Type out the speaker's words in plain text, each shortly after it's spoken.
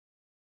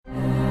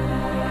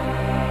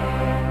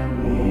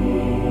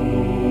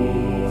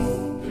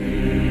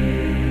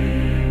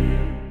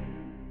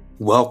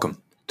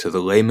Welcome to the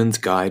Layman's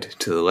Guide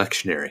to the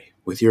Lectionary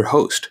with your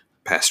host,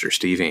 Pastor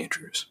Steve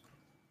Andrews.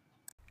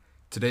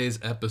 Today's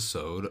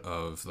episode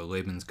of the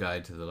Layman's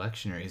Guide to the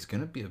Lectionary is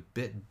going to be a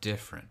bit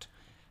different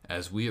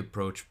as we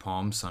approach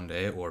Palm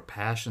Sunday or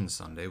Passion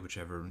Sunday,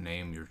 whichever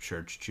name your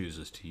church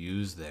chooses to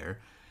use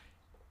there.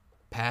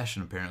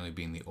 Passion apparently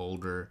being the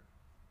older,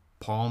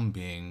 Palm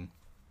being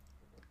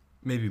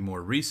maybe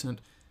more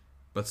recent,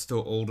 but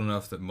still old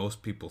enough that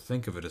most people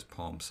think of it as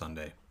Palm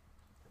Sunday.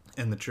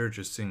 And the church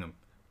is seeing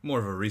more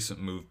of a recent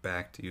move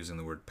back to using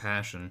the word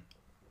passion.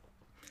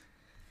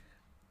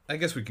 I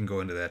guess we can go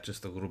into that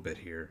just a little bit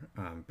here,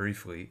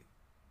 briefly.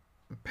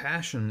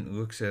 Passion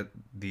looks at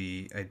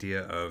the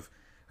idea of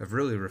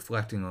really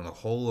reflecting on the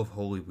whole of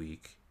Holy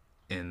Week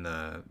in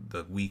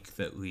the week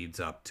that leads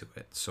up to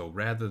it. So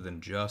rather than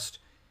just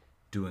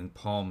doing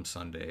Palm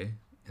Sunday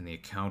and the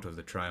account of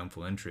the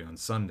triumphal entry on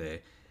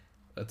Sunday,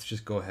 let's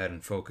just go ahead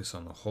and focus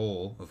on the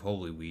whole of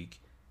Holy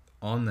Week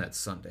on that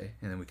Sunday,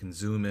 and then we can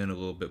zoom in a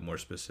little bit more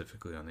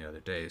specifically on the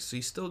other days. So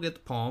you still get the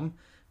Palm,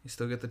 you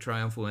still get the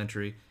triumphal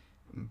entry,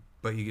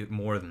 but you get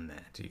more than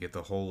that. You get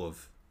the whole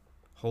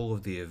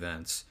of the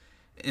events.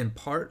 In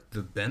part,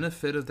 the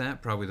benefit of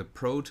that, probably the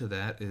pro to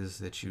that, is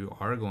that you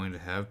are going to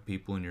have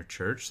people in your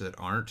church that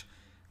aren't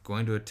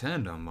going to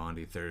attend on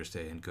Maundy,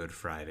 Thursday, and Good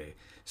Friday.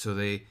 So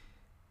they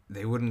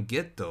wouldn't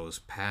get those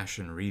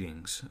passion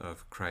readings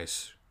of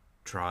Christ's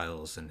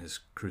trials and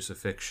his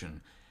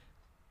crucifixion.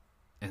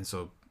 And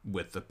so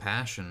with the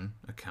Passion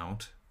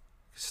account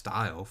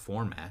style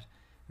format,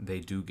 they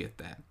do get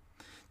that.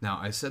 Now,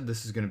 I said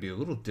this is going to be a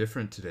little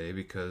different today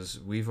because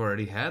we've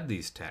already had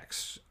these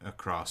texts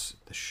across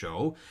the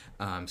show.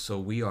 So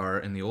we are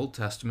in the Old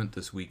Testament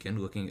this weekend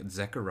looking at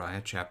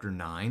Zechariah chapter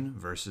 9,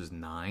 verses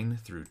 9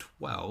 through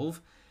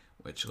 12,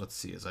 which, let's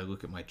see, as I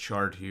look at my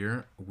chart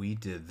here, we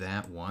did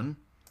that one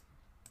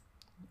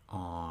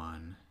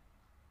on,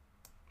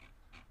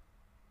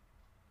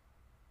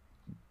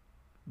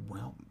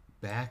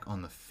 back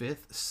on the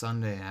 5th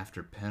Sunday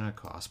after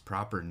Pentecost,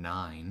 proper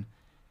 9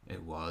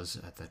 it was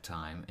at that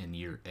time, in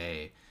year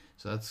A.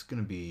 So that's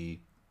going to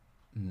be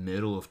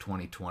middle of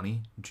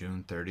 2020,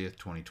 June 30th,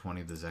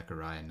 2020, the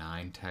Zechariah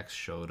 9 text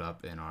showed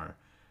up in our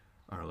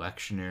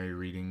lectionary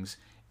readings.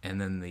 And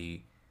then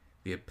the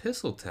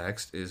epistle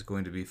text is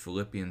going to be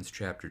Philippians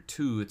chapter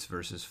 2, it's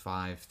verses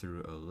 5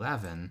 through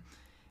 11,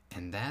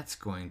 and that's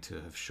going to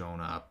have shown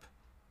up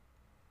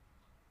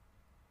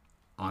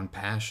on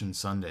Passion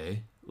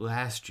Sunday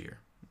last year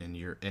in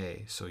year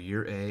A. So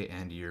year A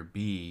and year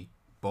B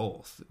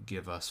both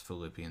give us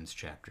Philippians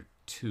chapter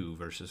 2,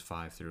 verses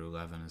 5 through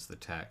 11 as the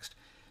text.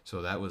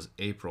 So that was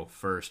April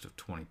 1st of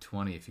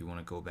 2020. If you want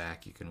to go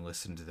back, you can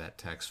listen to that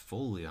text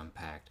fully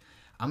unpacked.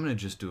 I'm going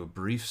to just do a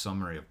brief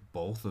summary of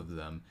both of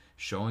them,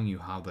 showing you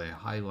how they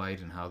highlight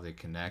and how they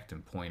connect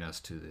and point us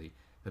to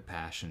the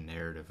passion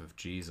narrative of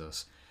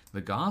Jesus.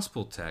 The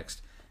gospel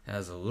text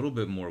has a little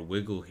bit more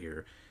wiggle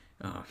here.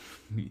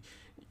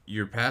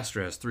 Your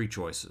pastor has three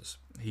choices.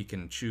 He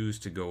can choose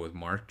to go with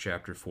Mark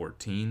chapter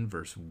 14,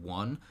 verse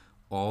 1,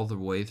 all the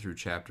way through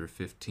chapter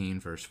 15,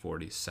 verse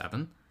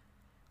 47.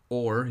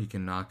 Or he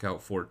can knock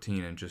out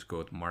 14 and just go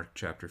with Mark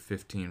chapter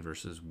 15,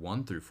 verses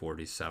 1 through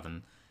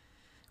 47.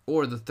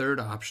 Or the third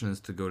option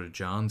is to go to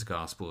John's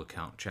gospel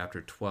account,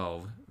 chapter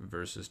 12,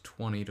 verses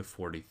 20 to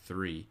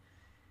 43.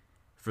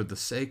 For the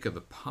sake of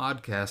the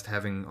podcast,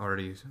 having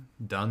already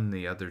done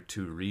the other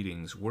two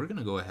readings, we're going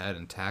to go ahead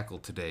and tackle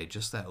today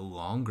just that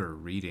longer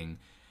reading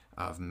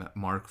of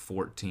Mark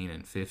 14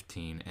 and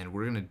 15, and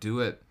we're going to do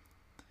it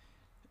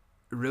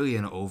really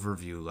an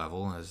overview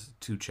level as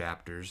two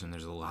chapters, and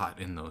there's a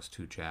lot in those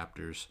two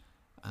chapters.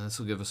 And this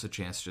will give us a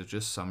chance to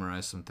just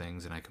summarize some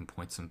things, and I can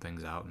point some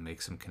things out and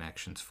make some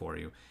connections for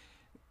you.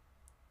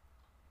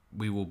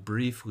 We will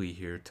briefly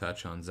here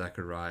touch on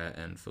Zechariah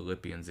and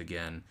Philippians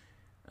again,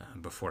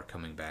 before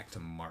coming back to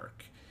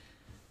Mark.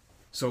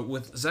 So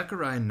with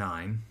Zechariah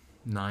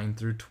 9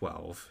 through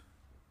 12,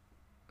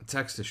 the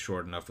text is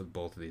short enough with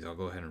both of these. I'll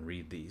go ahead and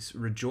read these.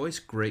 Rejoice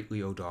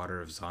greatly, O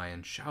daughter of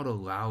Zion. Shout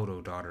aloud,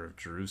 O daughter of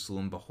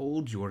Jerusalem.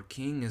 Behold, your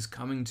king is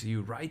coming to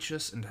you.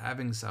 Righteous and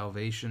having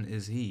salvation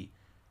is he.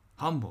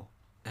 Humble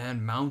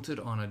and mounted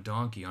on a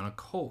donkey, on a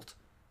colt,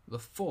 the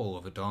foal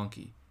of a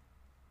donkey.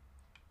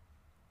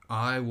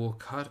 I will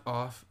cut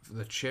off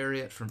the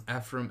chariot from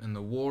Ephraim and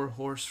the war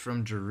horse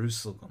from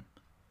Jerusalem.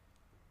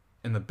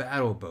 And the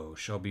battle bow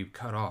shall be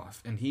cut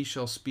off, and he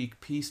shall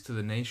speak peace to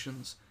the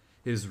nations.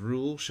 His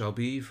rule shall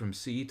be from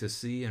sea to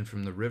sea and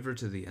from the river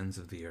to the ends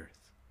of the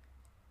earth.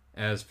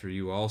 As for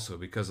you also,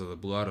 because of the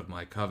blood of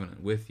my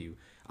covenant with you,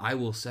 I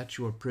will set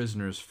your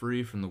prisoners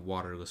free from the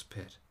waterless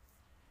pit.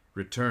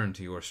 Return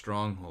to your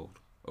stronghold,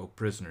 O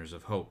prisoners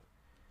of hope.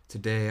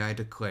 Today I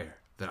declare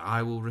that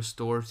I will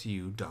restore to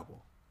you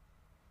double.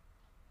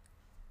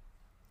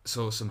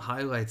 So some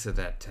highlights of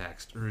that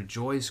text.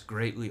 Rejoice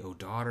greatly, O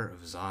daughter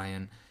of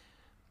Zion.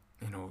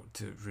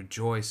 To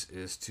rejoice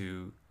is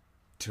to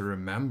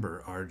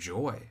remember our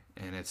joy,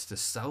 and it's to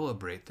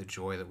celebrate the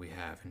joy that we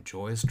have. And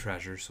joy is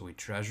treasure, so we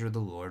treasure the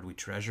Lord, we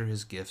treasure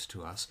his gifts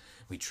to us,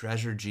 we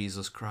treasure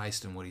Jesus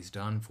Christ and what he's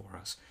done for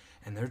us.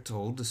 And they're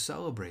told to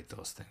celebrate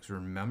those things.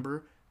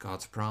 Remember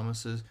God's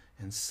promises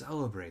and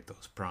celebrate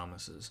those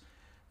promises.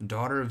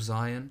 Daughter of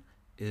Zion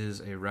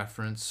is a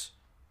reference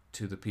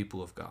to the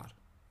people of God,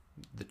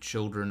 the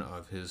children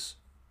of his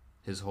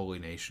holy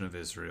nation of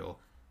Israel,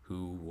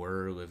 who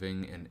were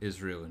living in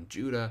Israel and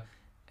Judah,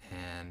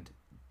 and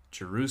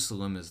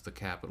Jerusalem is the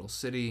capital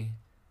city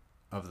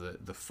of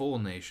the full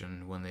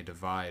nation. When they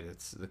divide,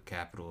 it's the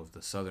capital of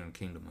the southern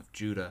kingdom of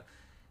Judah.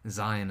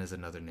 Zion is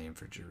another name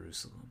for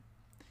Jerusalem.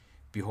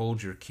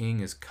 Behold, your king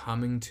is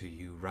coming to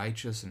you,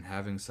 righteous and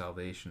having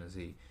salvation is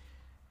he.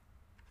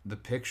 The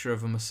picture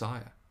of a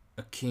Messiah,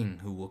 a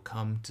king who will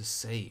come to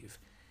save.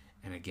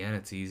 And again,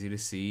 it's easy to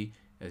see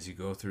as you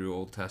go through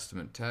Old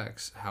Testament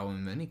texts how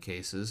in many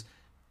cases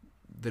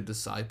the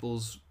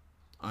disciples'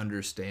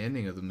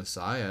 understanding of the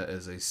Messiah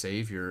as a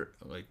savior,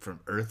 like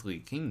from earthly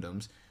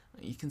kingdoms,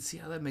 you can see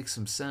how that makes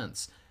some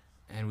sense.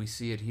 And we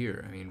see it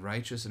here. I mean,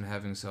 righteous and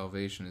having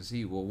salvation is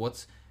he. Well,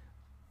 what's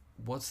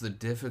the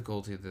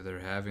difficulty that they're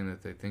having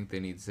that they think they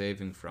need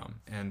saving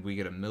from? And we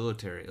get a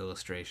military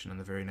illustration in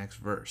the very next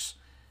verse,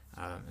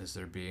 as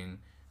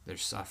they're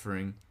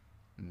suffering,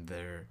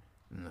 they're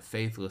in the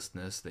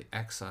faithlessness, the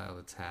exile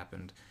that's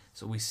happened.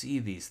 So we see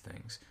these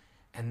things.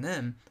 And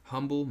then,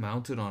 humble,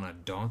 mounted on a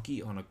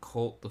donkey, on a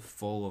colt, the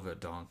foal of a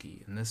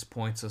donkey. And this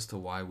points us to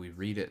why we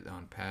read it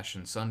on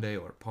Passion Sunday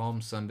or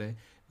Palm Sunday,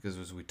 because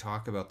as we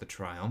talk about the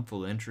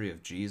triumphal entry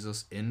of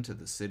Jesus into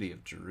the city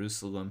of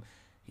Jerusalem,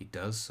 he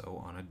does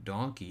so on a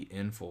donkey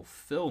in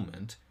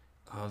fulfillment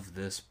of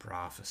this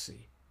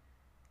prophecy.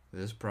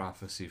 This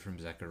prophecy from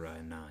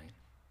Zechariah 9.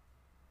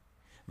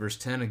 Verse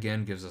 10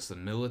 again gives us the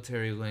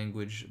military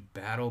language,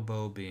 battle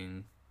bow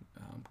being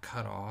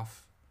cut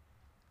off.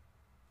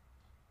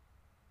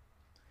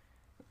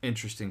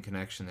 Interesting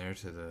connection there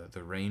to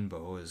the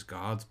rainbow is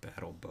God's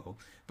battle bow.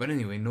 But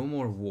anyway, no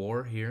more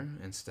war here.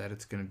 Instead,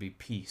 it's going to be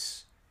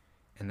peace.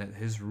 And that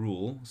his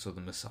rule, so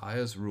the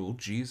Messiah's rule,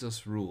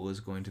 Jesus' rule, is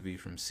going to be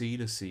from sea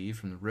to sea,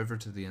 from the river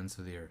to the ends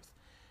of the earth.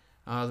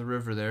 The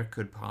river there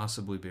could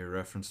possibly be a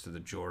reference to the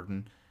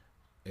Jordan.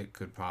 It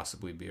could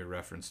possibly be a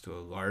reference to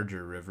a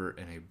larger river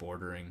in a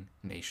bordering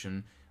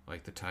nation,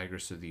 like the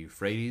Tigris or the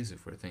Euphrates,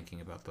 if we're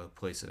thinking about the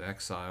place of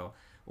exile,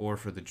 or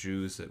for the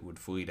Jews that would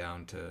flee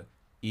down to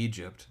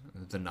Egypt,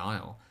 the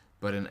Nile.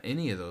 But in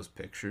any of those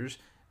pictures,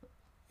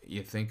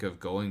 you think of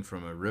going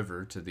from a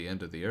river to the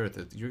end of the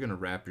earth, you're going to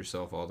wrap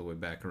yourself all the way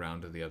back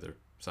around to the other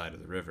side of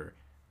the river.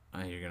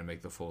 You're going to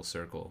make the full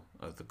circle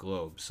of the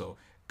globe. So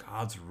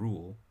God's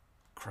rule,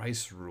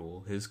 Christ's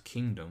rule, his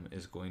kingdom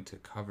is going to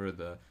cover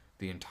the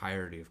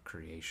entirety of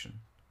creation.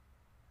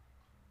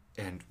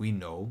 And we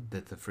know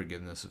that the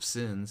forgiveness of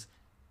sins,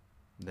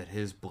 that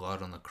his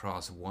blood on the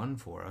cross won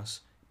for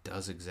us,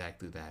 does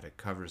exactly that. It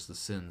covers the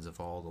sins of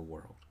all the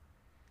world.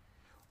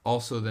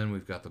 Also then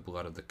we've got the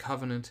blood of the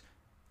covenant,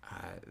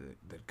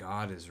 that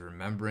God is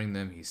remembering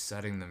them, he's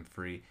setting them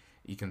free.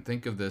 You can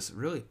think of this,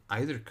 really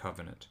either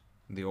covenant,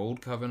 the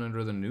old covenant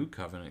or the new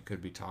covenant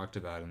could be talked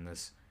about in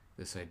this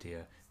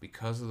idea.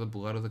 Because of the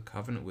blood of the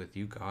covenant with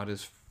you, God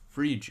has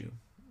freed you.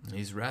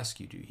 He's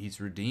rescued you.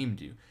 He's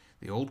redeemed you.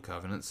 The old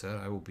covenant said,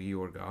 I will be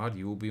your God,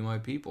 you will be my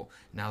people.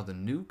 Now the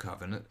new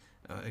covenant,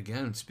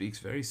 again, speaks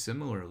very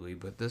similarly,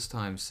 but this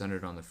time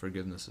centered on the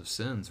forgiveness of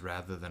sins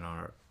rather than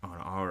on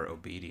our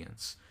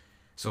obedience.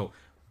 So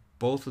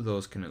both of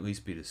those can at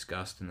least be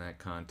discussed in that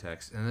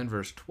context. And then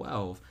verse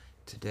 12,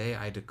 today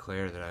I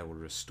declare that I will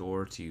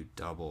restore to you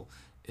double,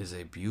 is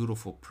a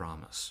beautiful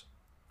promise.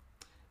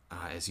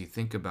 As you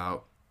think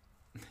about,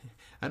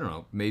 I don't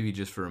know, maybe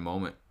just for a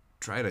moment,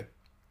 try to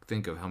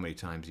think of how many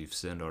times you've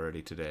sinned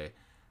already today.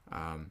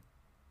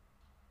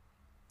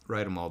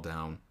 Write them all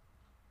down.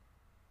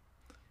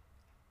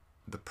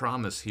 The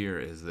promise here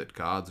is that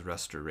God's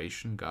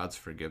restoration, God's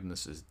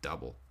forgiveness is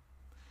double.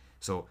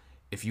 So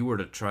if you were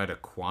to try to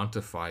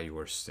quantify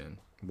your sin,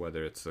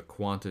 whether it's the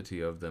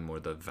quantity of them or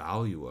the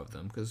value of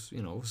them, because,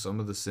 some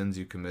of the sins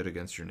you commit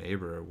against your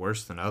neighbor are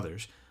worse than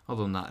others,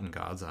 although not in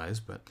God's eyes,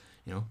 but,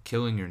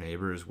 killing your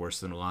neighbor is worse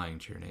than lying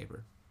to your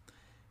neighbor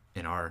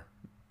in our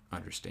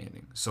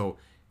understanding. So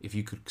if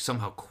you could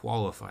somehow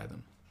qualify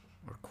them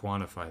or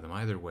quantify them,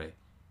 either way,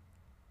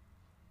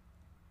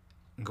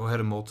 go ahead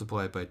and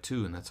multiply it by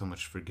 2, and that's how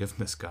much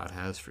forgiveness God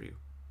has for you.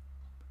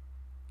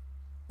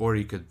 Or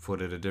you could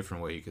put it a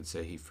different way. You could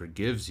say he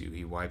forgives you,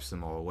 he wipes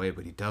them all away,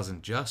 but he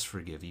doesn't just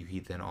forgive you, he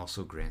then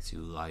also grants you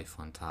life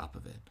on top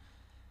of it.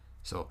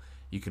 So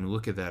you can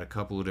look at that a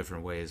couple of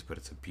different ways, but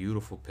it's a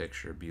beautiful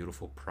picture, a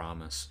beautiful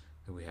promise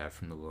that we have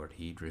from the Lord.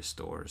 He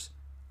restores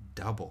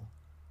double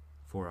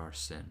for our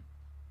sin.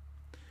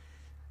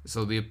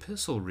 So the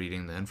epistle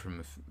reading then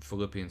from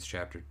Philippians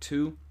chapter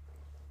 2,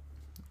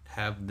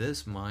 have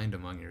this mind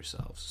among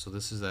yourselves. So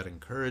this is that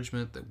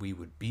encouragement that we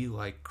would be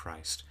like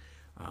Christ.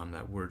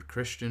 That word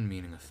Christian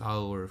meaning a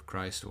follower of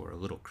Christ, or a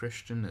little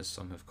Christian as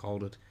some have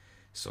called it.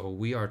 So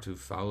we are to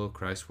follow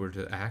Christ. We're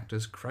to act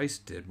as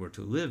Christ did. We're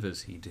to live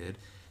as he did.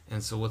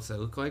 And so what's that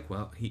look like?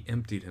 Well, he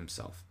emptied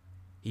himself.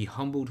 He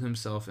humbled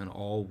himself in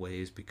all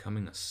ways,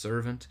 becoming a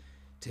servant,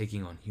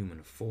 taking on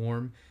human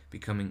form,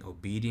 becoming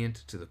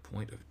obedient to the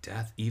point of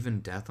death,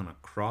 even death on a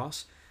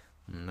cross.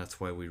 And that's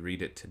why we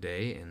read it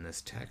today in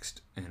this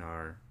text in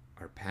our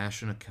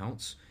Passion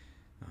accounts,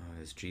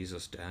 as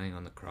Jesus dying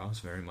on the cross,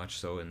 very much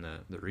so in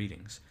the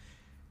readings.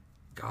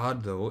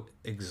 God, though,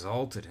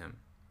 exalted him.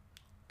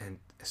 And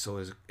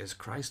so as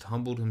Christ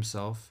humbled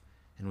himself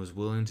and was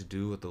willing to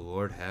do what the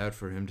Lord had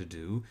for him to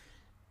do,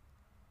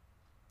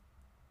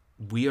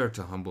 we are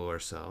to humble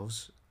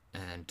ourselves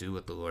and do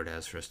what the Lord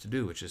has for us to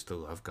do, which is to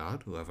love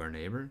God, love our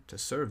neighbor, to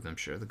serve them,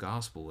 share the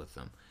gospel with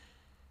them.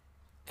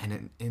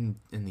 And in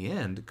the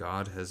end,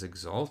 God has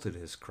exalted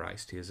his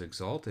Christ. He has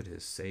exalted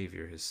his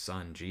Savior, his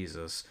Son,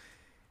 Jesus,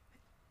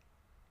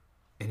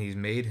 and he's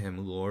made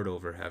him Lord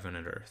over heaven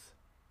and earth.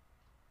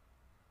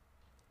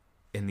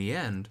 In the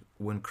end,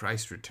 when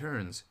Christ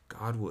returns,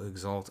 God will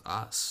exalt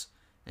us,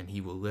 and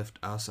he will lift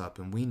us up,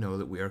 and we know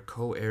that we are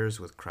co-heirs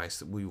with Christ,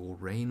 that we will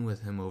reign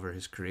with him over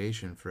his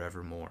creation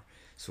forevermore.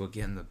 So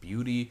again, the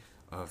beauty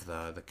of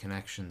the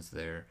connections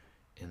there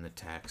in the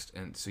text.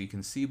 And so you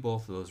can see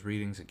both of those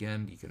readings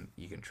again.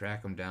 You can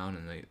track them down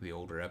in the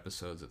older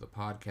episodes of the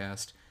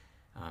podcast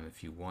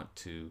if you want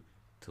to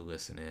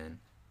listen in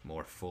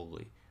more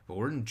fully. But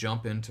we're going to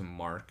jump into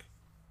Mark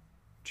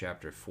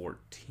chapter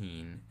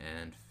 14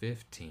 and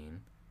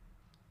 15.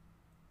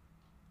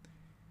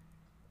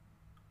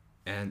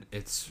 And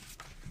it's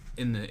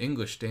in the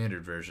English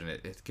Standard Version,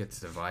 it gets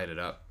divided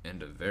up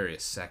into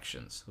various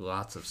sections,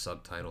 lots of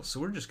subtitles. So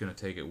we're just going to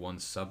take it one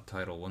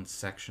subtitle, one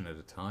section at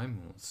a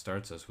time. It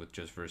starts us with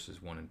just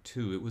verses 1 and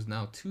 2. It was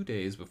now 2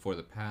 days before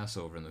the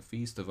Passover and the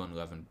Feast of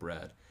Unleavened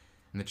Bread,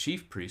 and the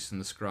chief priests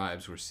and the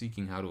scribes were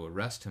seeking how to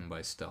arrest him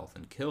by stealth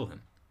and kill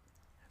him.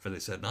 For they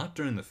said, "Not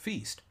during the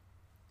feast,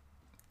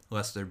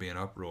 lest there be an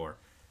uproar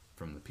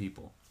from the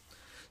people."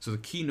 So the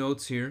key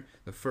notes here,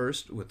 the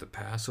first with the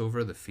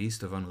Passover, the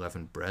Feast of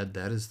Unleavened Bread,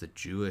 that is the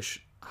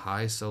Jewish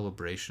high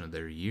celebration of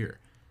their year,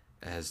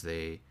 as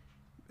their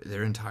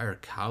entire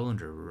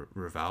calendar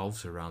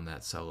revolves around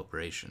that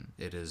celebration.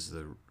 It is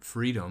the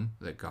freedom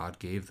that God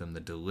gave them, the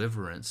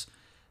deliverance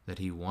that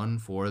he won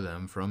for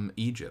them from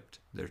Egypt,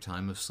 their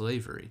time of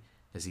slavery,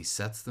 as he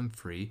sets them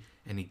free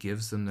and he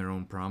gives them their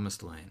own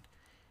promised land.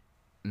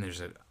 And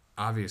there's an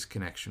obvious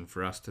connection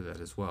for us to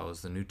that as well,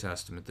 as the New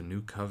Testament, the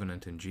new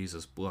covenant in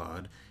Jesus'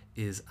 blood,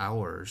 is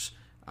ours.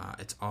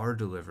 It's our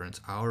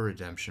deliverance, our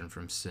redemption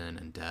from sin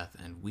and death,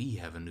 and we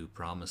have a new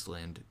promised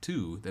land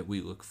too that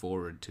we look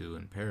forward to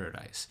in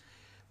paradise.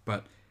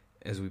 But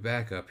as we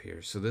back up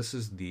here, so this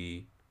is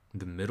the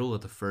middle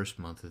of the first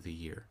month of the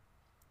year.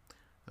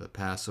 The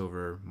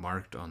Passover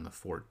marked on the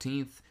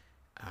 14th,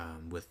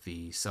 with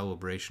the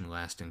celebration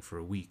lasting for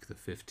a week, the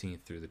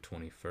 15th through the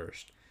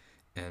 21st.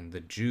 And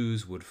the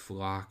Jews would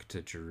flock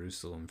to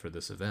Jerusalem for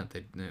this event.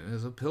 It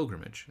was a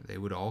pilgrimage. They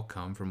would all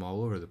come from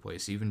all over the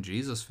place. Even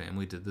Jesus'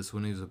 family did this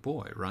when he was a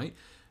boy, right?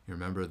 You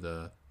remember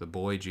the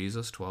boy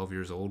Jesus, 12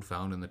 years old,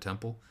 found in the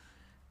temple?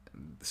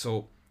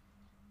 So,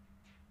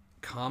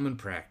 common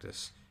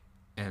practice.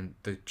 And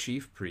the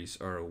chief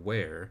priests are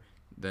aware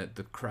that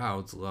the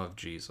crowds love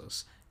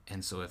Jesus.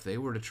 And so if they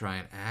were to try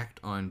and act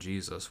on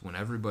Jesus when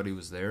everybody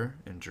was there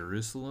in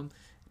Jerusalem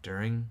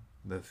during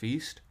the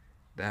feast,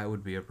 that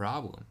would be a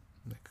problem.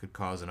 That could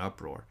cause an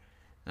uproar.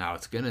 Now,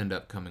 it's going to end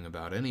up coming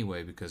about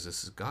anyway because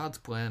this is God's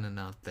plan and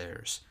not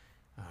theirs.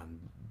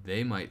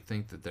 They might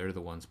think that they're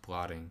the ones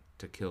plotting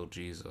to kill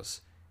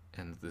Jesus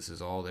and this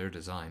is all their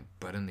design.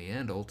 But in the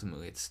end,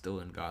 ultimately, it's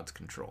still in God's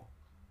control.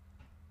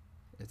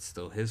 It's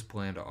still his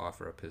plan to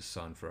offer up his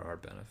son for our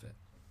benefit.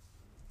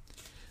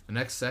 The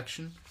next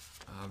section,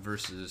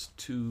 verses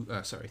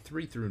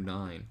 3 through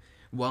 9.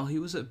 While he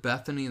was at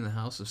Bethany in the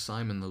house of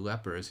Simon the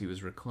leper, as he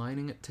was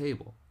reclining at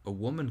table, a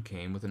woman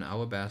came with an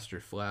alabaster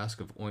flask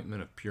of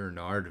ointment of pure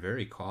nard,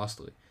 very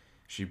costly.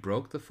 She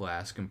broke the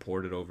flask and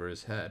poured it over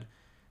his head.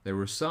 There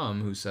were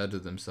some who said to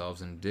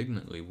themselves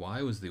indignantly,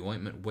 "Why was the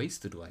ointment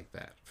wasted like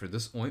that? For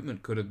this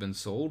ointment could have been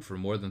sold for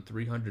more than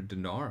 300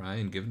 denarii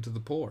and given to the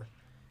poor."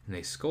 And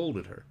they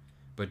scolded her.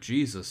 But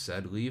Jesus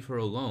said, "Leave her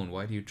alone.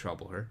 Why do you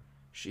trouble her?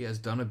 She has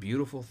done a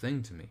beautiful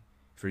thing to me.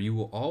 For you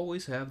will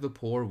always have the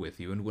poor with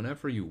you, and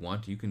whenever you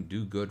want, you can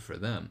do good for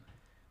them.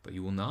 But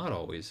you will not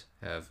always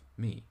have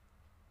me.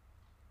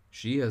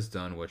 She has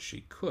done what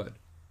she could,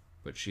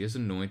 but she has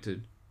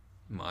anointed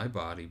my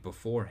body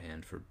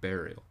beforehand for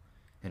burial.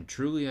 And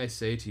truly I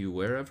say to you,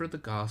 wherever the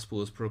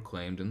gospel is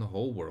proclaimed in the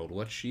whole world,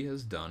 what she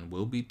has done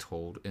will be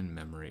told in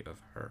memory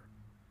of her."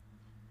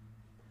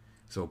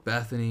 So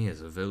Bethany is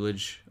a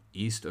village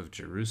east of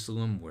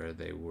Jerusalem where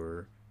they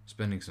were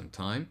spending some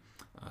time.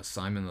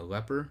 Simon the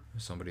leper,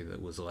 somebody that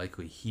was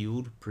likely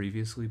healed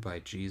previously by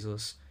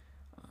Jesus,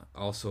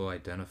 also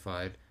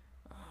identified.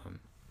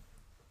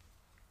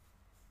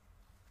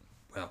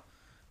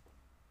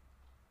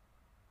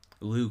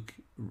 Luke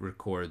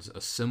records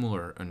a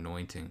similar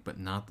anointing, but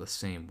not the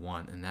same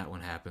one, and that one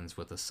happens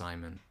with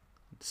Simon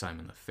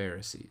the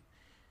Pharisee.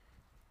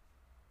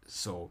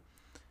 So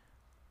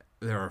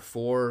there are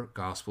 4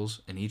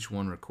 Gospels, and each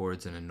one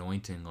records an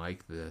anointing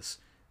like this.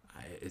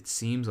 It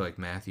seems like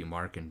Matthew,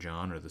 Mark, and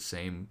John are the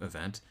same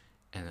event,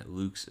 and that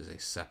Luke's is a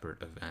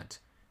separate event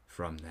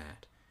from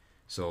that.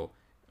 So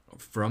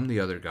from the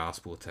other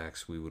gospel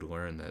texts, we would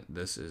learn that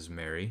this is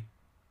Mary,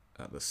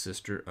 the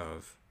sister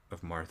of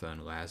Martha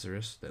and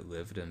Lazarus that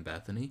lived in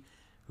Bethany,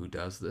 who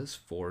does this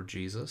for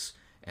Jesus,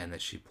 and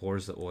that she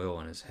pours the oil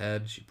on his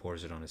head, she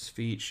pours it on his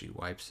feet, she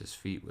wipes his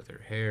feet with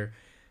her hair.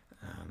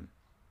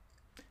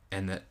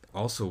 And that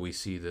also we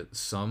see that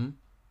some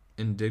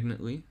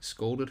indignantly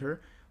scolded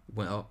her.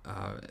 Well,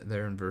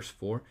 there in verse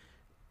 4,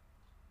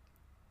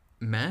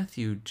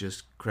 Matthew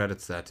just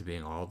credits that to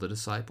being all the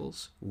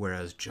disciples,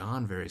 whereas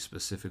John very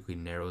specifically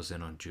narrows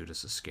in on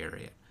Judas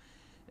Iscariot.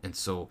 And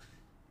so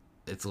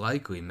it's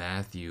likely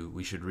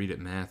we should read it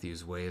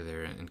Matthew's way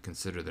there and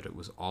consider that it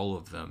was all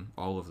of them,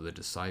 all of the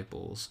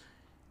disciples.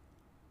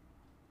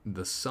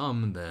 The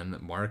some, then,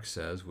 that Mark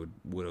says would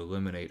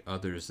eliminate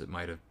others that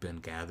might have been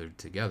gathered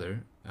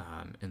together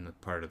in the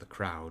part of the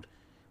crowd,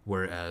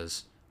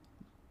 whereas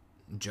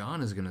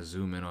John is going to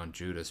zoom in on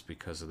Judas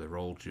because of the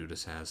role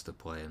Judas has to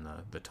play in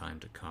the time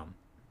to come.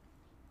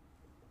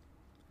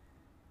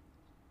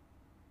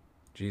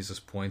 Jesus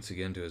points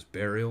again to his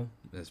burial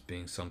as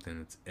being something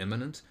that's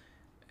imminent,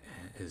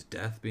 his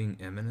death being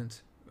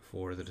imminent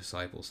for the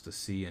disciples to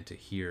see and to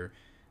hear,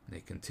 and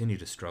they continue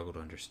to struggle to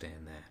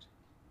understand that.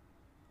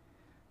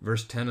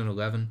 Verse 10 and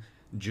 11,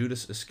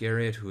 Judas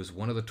Iscariot, who was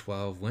one of the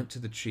 12, went to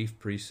the chief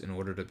priests in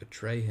order to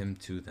betray him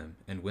to them.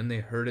 And when they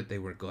heard it, they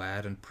were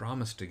glad and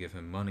promised to give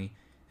him money,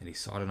 and he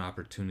sought an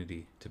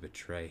opportunity to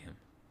betray him.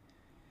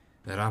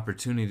 That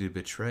opportunity to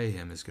betray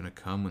him is going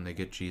to come when they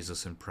get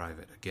Jesus in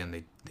private.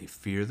 Again, they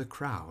fear the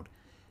crowd.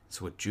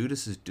 So what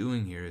Judas is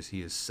doing here is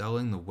he is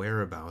selling the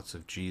whereabouts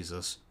of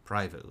Jesus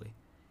privately,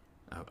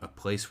 a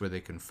place where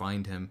they can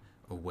find him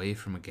away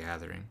from a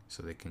gathering,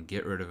 so they can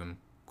get rid of him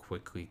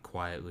quickly,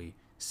 quietly,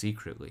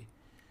 secretly.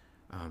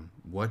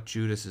 What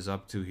Judas is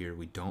up to here,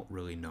 we don't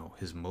really know.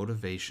 His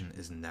motivation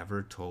is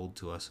never told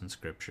to us in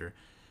Scripture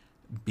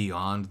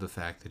beyond the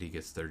fact that he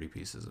gets 30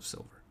 pieces of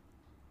silver.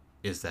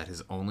 Is that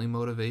his only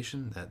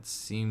motivation? That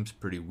seems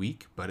pretty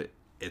weak, but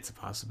it's a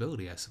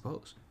possibility, I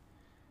suppose.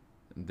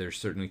 There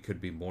certainly could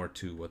be more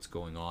to what's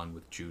going on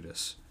with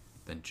Judas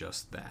than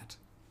just that.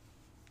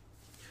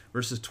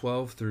 Verses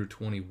 12 through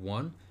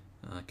 21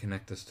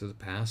 connect us to the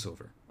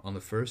Passover. On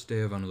the first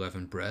day of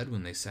unleavened bread,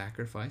 when they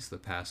sacrificed the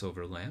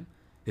Passover lamb,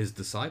 his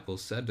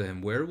disciples said to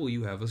him, "Where will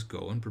you have us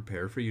go and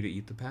prepare for you to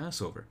eat the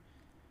Passover?"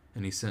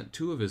 And he sent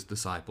 2 of his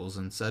disciples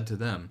and said to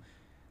them,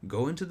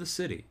 "Go into the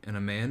city, and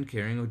a man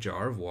carrying a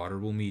jar of water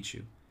will meet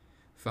you.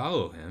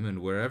 Follow him,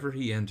 and wherever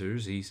he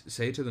enters,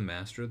 say to the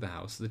master of the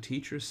house, 'The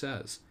teacher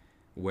says,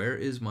 where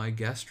is my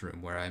guest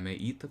room where I may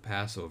eat the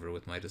Passover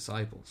with my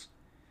disciples?'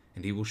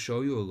 And he will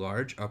show you a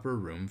large upper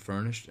room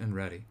furnished and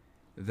ready.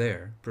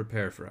 There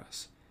prepare for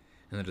us."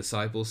 And the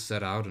disciples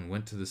set out and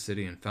went to the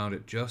city and found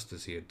it just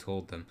as he had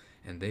told them,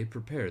 and they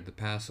prepared the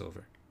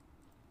Passover.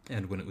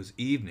 And when it was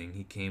evening,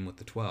 he came with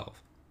the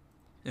 12.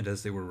 And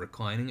as they were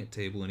reclining at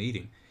table and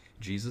eating,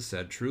 Jesus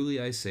said,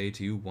 "Truly I say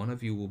to you, one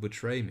of you will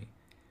betray me,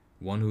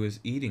 one who is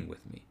eating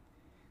with me."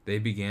 They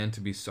began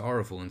to be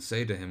sorrowful and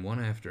say to him one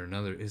after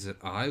another, "Is it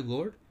I,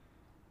 Lord?"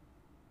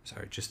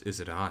 Is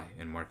it I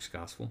in Mark's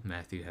Gospel.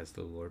 Matthew has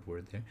the Lord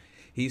word there.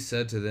 He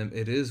said to them,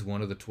 "It is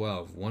one of the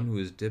 12, one who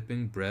is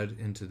dipping bread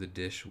into the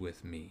dish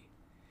with me.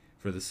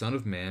 For the Son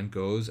of Man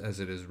goes as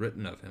it is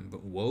written of him,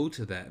 but woe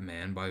to that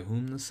man by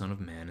whom the Son of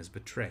Man is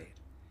betrayed.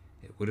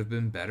 It would have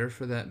been better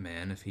for that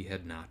man if he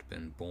had not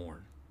been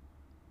born."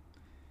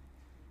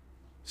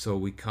 So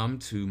we come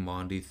to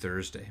Maundy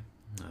Thursday.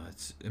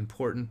 It's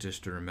important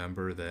just to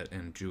remember that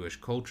in Jewish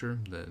culture,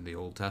 the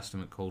Old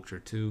Testament culture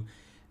too,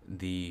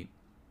 the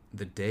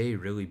day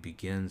really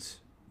begins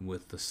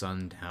with the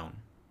sun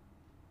down.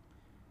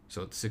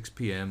 So at 6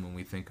 p.m. when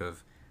we think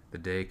of the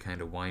day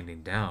kind of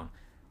winding down,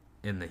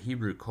 in the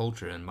Hebrew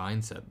culture and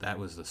mindset, that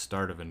was the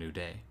start of a new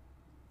day.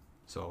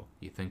 So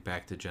you think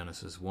back to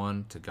Genesis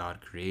 1, to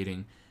God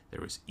creating,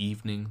 there was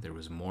evening, there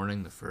was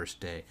morning, the first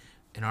day.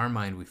 In our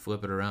mind, we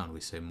flip it around.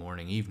 We say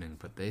morning, evening,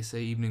 but they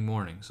say evening,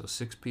 morning. So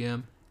 6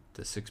 p.m.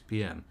 to 6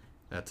 p.m.,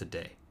 that's a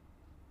day.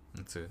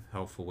 It's a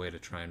helpful way to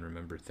try and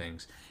remember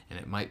things, and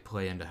it might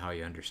play into how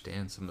you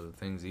understand some of the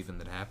things even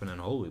that happen in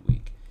Holy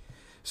Week.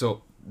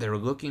 So they're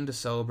looking to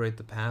celebrate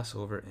the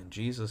Passover, and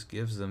Jesus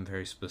gives them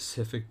very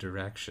specific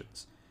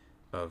directions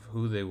of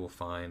who they will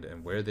find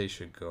and where they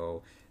should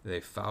go. They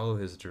follow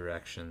his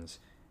directions,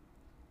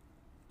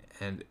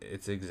 and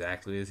it's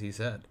exactly as he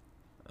said,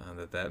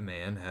 that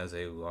man has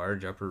a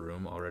large upper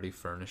room already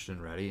furnished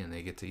and ready, and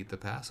they get to eat the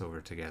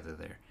Passover together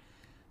there.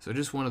 So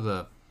just one of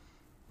the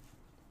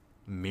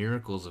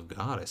miracles of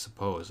God, I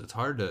suppose. It's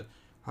hard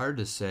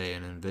to say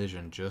and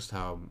envision just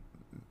how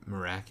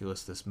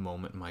miraculous this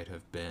moment might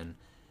have been.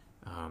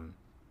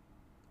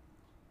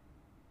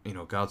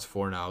 God's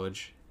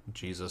foreknowledge,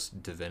 Jesus'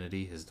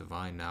 divinity, his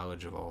divine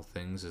knowledge of all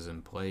things is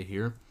in play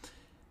here.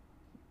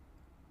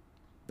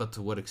 But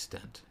to what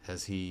extent?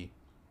 Has he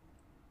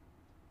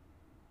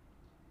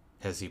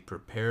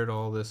prepared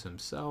all this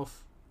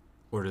himself,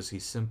 or does he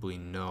simply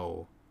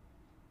know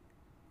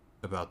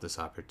about this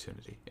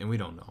opportunity, and we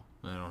don't know.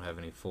 I don't have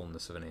any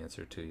fullness of an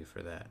answer to you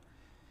for that.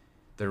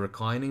 They're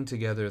reclining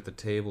together at the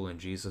table, and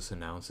Jesus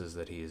announces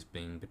that he is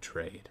being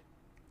betrayed.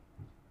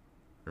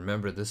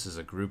 Remember, this is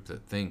a group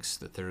that thinks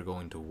that they're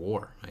going to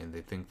war. And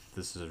they think that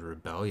this is a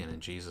rebellion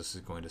and Jesus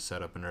is going to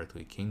set up an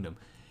earthly kingdom.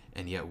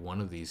 And yet one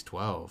of these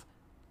 12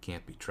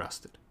 can't be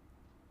trusted.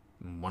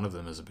 One of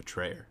them is a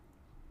betrayer.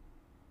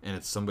 And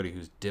it's somebody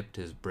who's dipped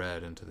his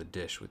bread into the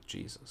dish with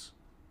Jesus.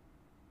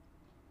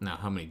 Now,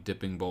 how many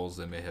dipping bowls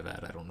they may have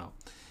had, I don't know.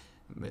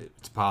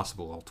 It's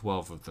possible all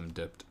 12 of them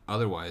dipped.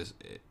 Otherwise,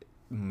 it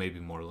may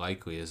be more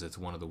likely is it's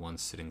one of the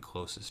ones sitting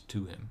closest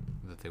to him,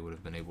 that they would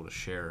have been able to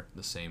share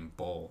the same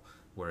bowl,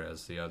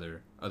 whereas the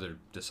other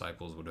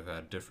disciples would have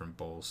had different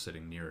bowls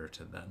sitting nearer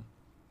to them.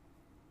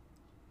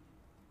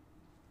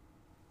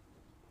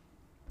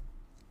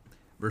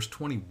 Verse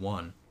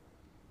 21,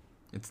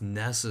 it's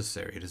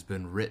necessary, it has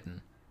been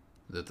written,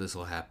 that this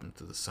will happen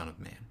to the Son of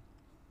Man.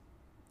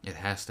 It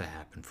has to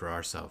happen for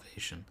our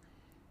salvation.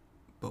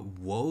 But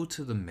woe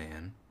to the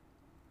man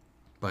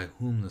by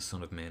whom the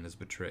Son of Man is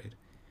betrayed.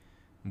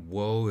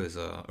 Woe is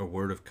a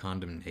word of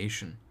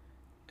condemnation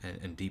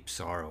and deep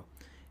sorrow.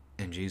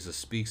 And Jesus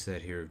speaks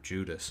that here of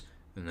Judas.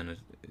 And then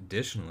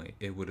additionally,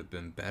 it would have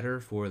been better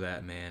for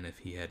that man if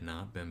he had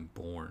not been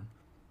born.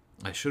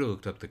 I should have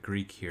looked up the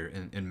Greek here.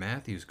 In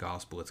Matthew's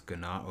gospel, it's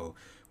gonao,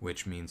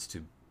 which means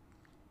to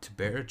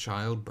bear a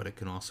child, but it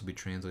can also be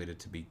translated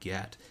to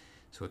beget.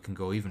 So it can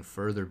go even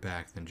further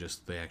back than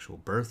just the actual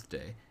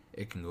birthday.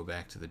 It can go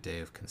back to the day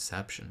of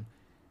conception,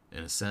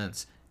 in a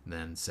sense,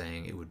 than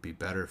saying it would be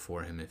better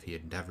for him if he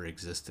had never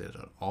existed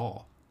at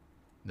all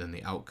than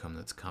the outcome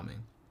that's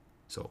coming.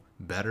 So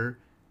better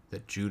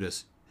that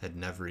Judas had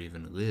never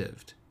even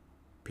lived,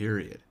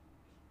 period,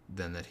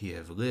 than that he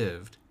have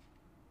lived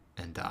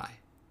and die.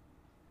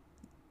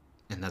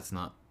 And that's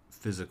not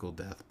physical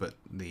death, but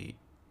the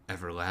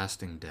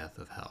everlasting death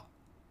of hell.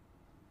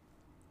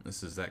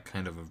 This is that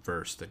kind of a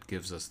verse that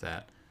gives us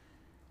that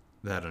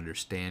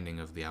understanding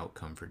of the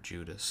outcome for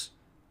Judas,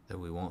 that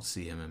we won't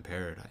see him in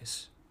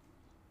paradise.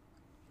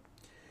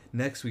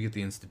 Next, we get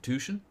the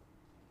institution.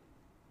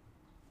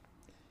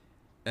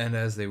 And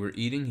as they were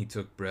eating, he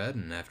took bread,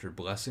 and after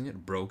blessing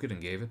it, broke it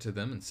and gave it to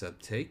them, and said,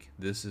 "Take,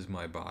 this is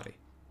my body."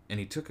 And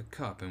he took a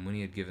cup, and when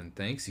he had given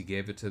thanks, he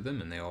gave it to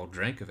them, and they all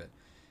drank of it.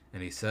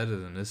 And he said to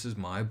them, "This is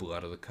my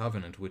blood of the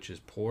covenant, which is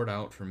poured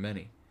out for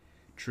many.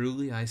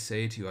 Truly I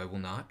say to you, I will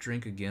not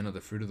drink again of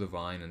the fruit of the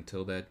vine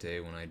until that day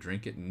when I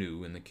drink it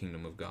new in the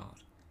kingdom of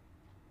God."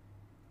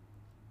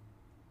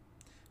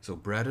 So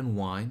bread and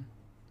wine,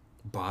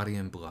 body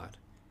and blood.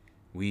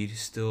 We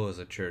still, as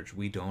a church,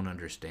 we don't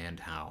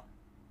understand how.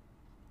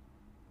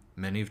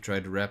 Many have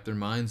tried to wrap their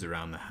minds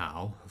around the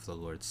how of the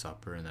Lord's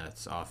Supper, and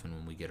that's often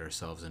when we get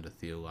ourselves into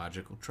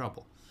theological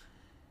trouble.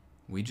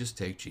 We just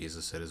take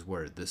Jesus at his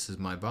word. This is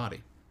my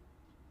body.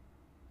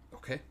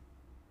 Okay.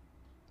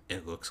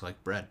 It looks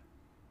like bread.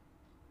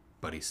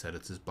 But he said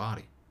it's his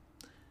body.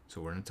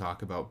 So we're going to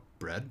talk about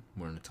bread,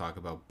 we're going to talk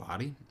about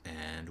body,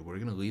 and we're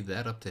going to leave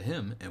that up to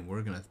him, and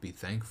we're going to be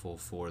thankful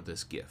for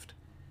this gift.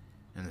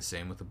 And the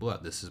same with the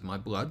blood. This is my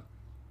blood.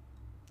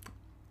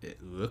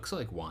 It looks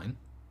like wine.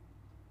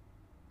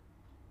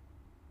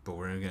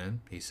 But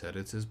he said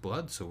it's his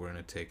blood, so we're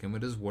going to take him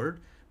at his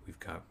word. We've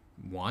got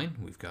wine,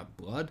 we've got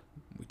blood,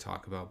 we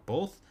talk about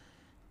both,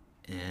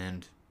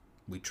 and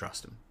we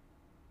trust him.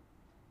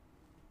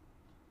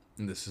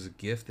 And this is a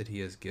gift that he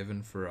has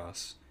given for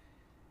us.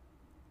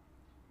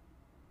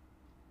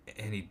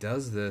 And he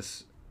does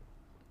this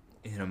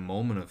in a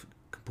moment of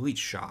complete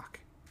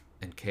shock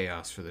and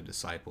chaos for the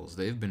disciples.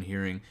 They've been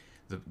hearing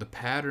the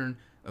pattern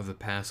of the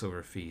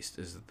Passover feast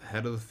is that the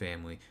head of the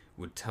family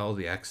would tell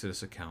the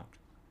Exodus account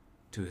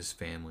to his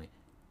family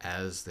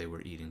as they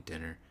were eating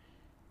dinner.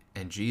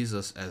 And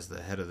Jesus, as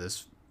the head of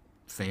this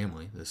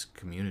family, this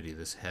community,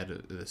 this head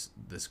of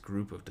this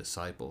group of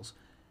disciples,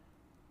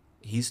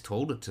 he's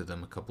told it to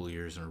them a couple of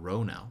years in a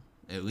row now,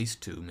 at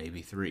least 2,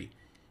 maybe 3.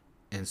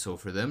 And so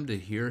for them to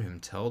hear him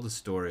tell the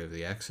story of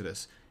the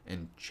Exodus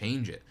and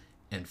change it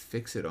and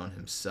fix it on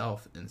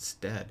himself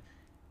instead,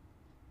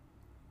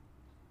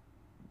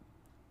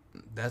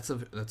 that's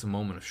a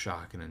moment of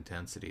shock and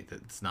intensity.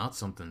 That's not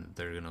something that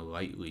they're going to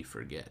lightly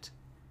forget,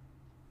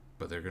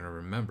 but they're going to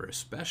remember,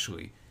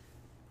 especially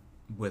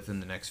within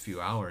the next few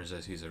hours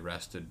as he's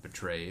arrested,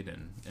 betrayed,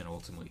 and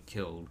ultimately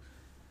killed.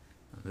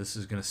 This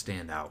is going to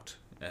stand out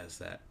as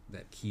that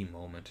key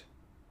moment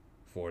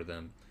for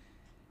them.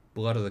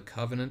 Blood of the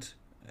covenant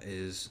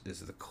is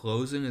the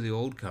closing of the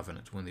old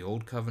covenant. When the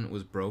old covenant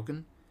was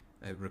broken,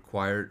 it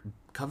required,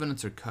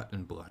 covenants are cut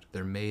in blood.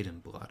 They're made in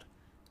blood.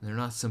 They're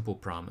not simple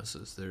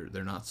promises.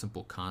 They're not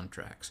simple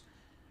contracts.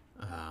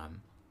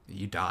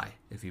 You die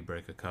if you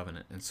break a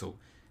covenant. And so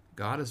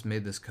God has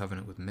made this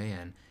covenant with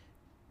man,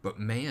 but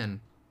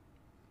man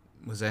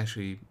was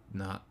actually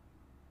not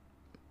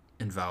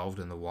involved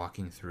in the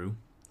walking through.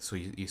 So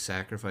you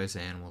sacrifice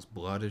animals,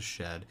 blood is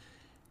shed,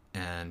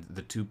 and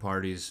the two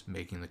parties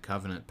making the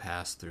covenant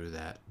pass through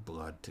that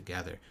blood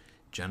together.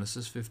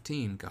 Genesis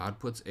 15, God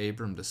puts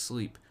Abram to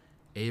sleep,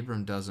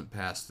 Abram doesn't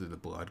pass through the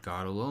blood.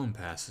 God alone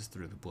passes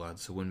through the blood.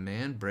 So when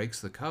man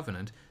breaks the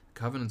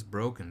covenant's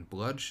broken.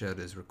 Bloodshed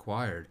is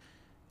required.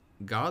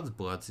 God's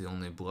blood's the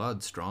only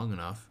blood strong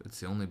enough. It's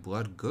the only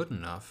blood good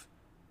enough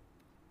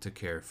to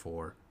care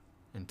for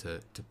and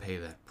to pay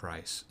that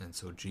price. And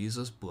so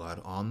Jesus' blood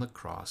on the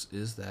cross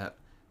is that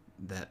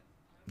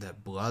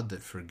blood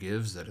that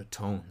forgives, that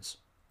atones,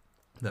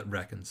 that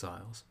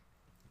reconciles.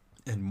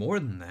 And more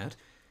than that,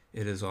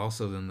 it is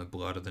also then the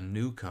blood of the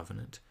new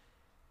covenant.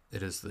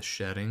 It is the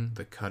shedding,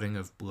 the cutting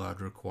of blood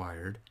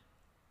required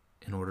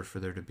in order for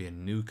there to be a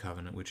new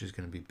covenant, which is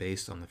going to be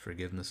based on the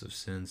forgiveness of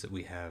sins that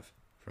we have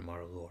from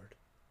our Lord.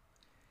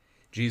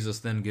 Jesus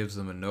then gives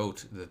them a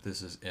note that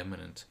this is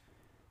imminent.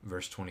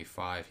 Verse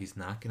 25, he's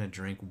not going to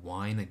drink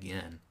wine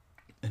again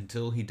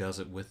until he does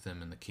it with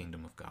them in the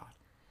kingdom of God.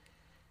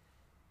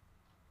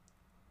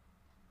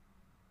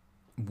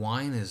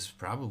 Wine is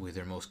probably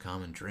their most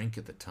common drink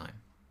at the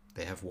time.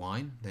 They have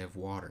wine, they have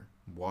water.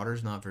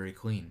 Water's not very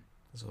clean,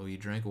 so you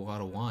drink a lot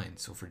of wine.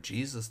 So for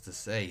Jesus to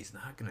say he's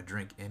not going to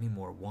drink any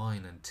more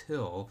wine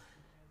until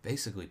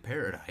basically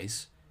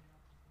paradise,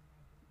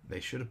 they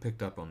should have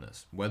picked up on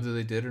this. Whether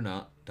they did or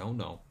not, don't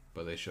know,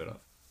 but they should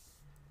have.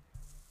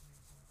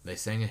 They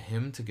sang a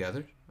hymn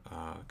together.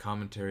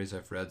 Commentaries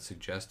I've read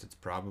suggest it's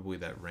probably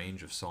that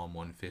range of Psalm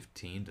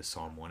 115 to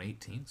Psalm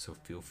 118, so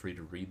feel free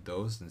to read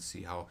those and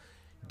see how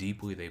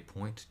deeply they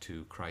point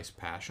to Christ's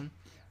passion.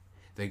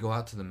 They go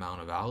out to the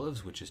Mount of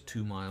Olives, which is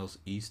 2 miles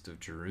east of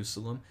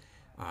Jerusalem.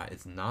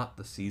 It's not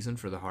the season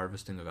for the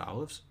harvesting of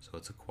olives, so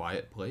it's a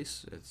quiet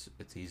place.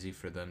 It's easy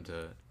for them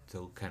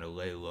to kind of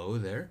lay low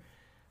there.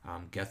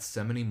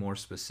 Gethsemane, more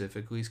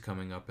specifically, is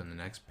coming up in the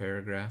next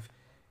paragraph,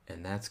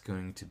 and that's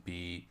going to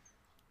be,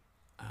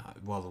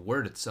 the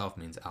word itself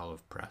means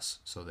olive press.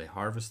 So they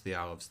harvest the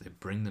olives, they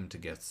bring them to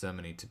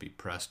Gethsemane to be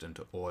pressed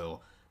into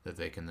oil that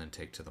they can then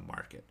take to the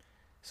market.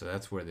 So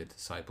that's where the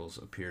disciples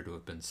appear to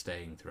have been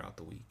staying throughout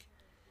the week.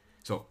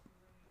 So,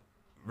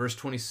 verse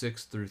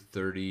 26 through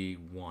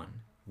 31.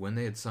 When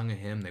they had sung a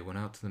hymn, they went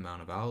out to the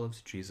Mount of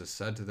Olives. Jesus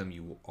said to them,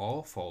 "You will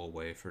all fall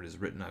away, for it is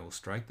written, I will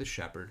strike the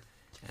shepherd,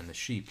 and the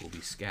sheep will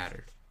be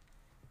scattered.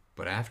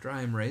 But after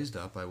I am raised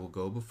up, I will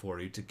go before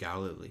you to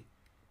Galilee."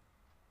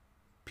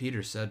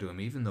 Peter said to him,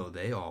 "Even though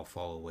they all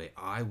fall away,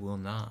 I will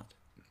not."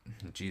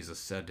 Jesus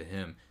said to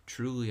him,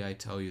 "Truly I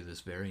tell you,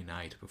 this very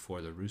night,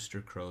 before the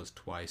rooster crows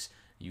twice,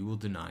 you will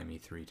deny me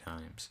 3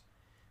 times.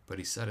 But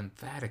he said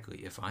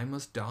emphatically, "If I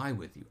must die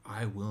with you,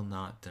 I will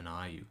not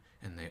deny you."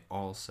 And they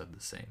all said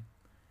the same.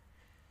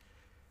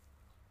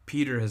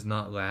 Peter has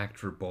not lacked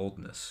for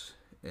boldness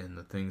in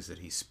the things that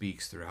he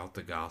speaks throughout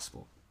the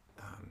gospel.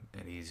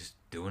 And he's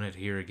doing it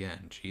here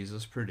again.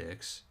 Jesus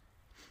predicts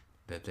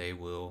that they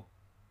will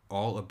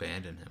all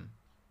abandon him,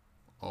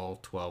 all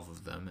 12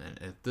 of them.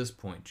 And at this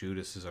point,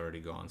 Judas is already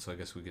gone. So I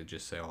guess we could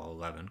just say all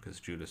 11, because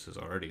Judas is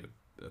already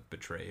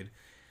betrayed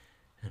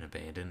and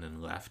abandoned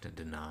and left and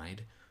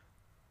denied.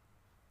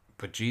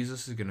 But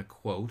Jesus is going to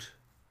quote,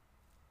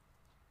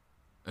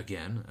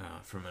 again,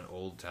 from an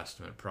Old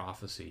Testament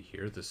prophecy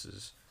here. This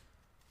is,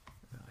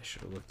 I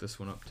should have looked this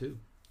one up too.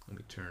 Let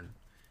me turn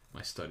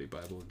my study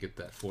Bible and get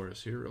that for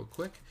us here real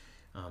quick.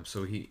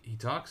 So he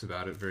talks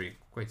about it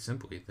quite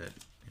simply that,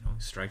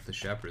 strike the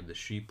shepherd, the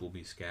sheep will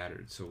be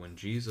scattered. So when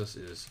Jesus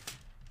is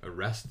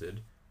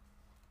arrested,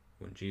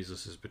 when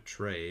Jesus is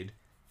betrayed,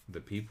 the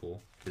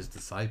people, his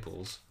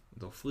disciples,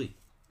 they'll flee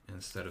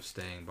instead of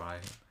staying by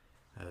him.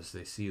 As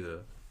they see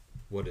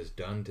what is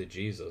done to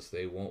Jesus,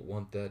 they won't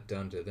want that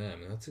done to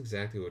them. And that's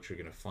exactly what you're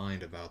going to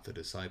find about the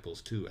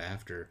disciples too.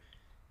 After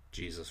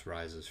Jesus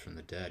rises from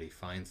the dead, he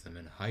finds them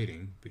in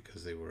hiding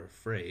because they were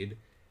afraid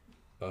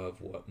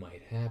of what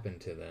might happen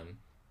to them.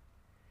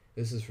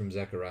 This is from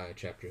Zechariah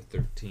chapter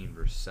 13,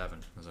 verse 7,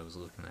 as I was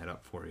looking that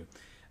up for you.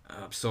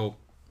 So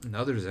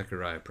another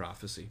Zechariah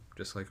prophecy,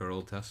 just like our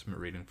Old Testament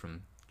reading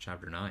from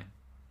chapter 9.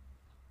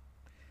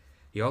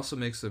 He also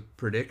makes a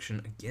prediction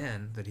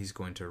again that he's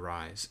going to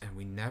rise, and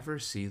we never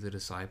see the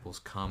disciples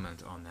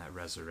comment on that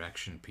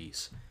resurrection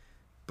piece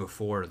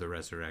before the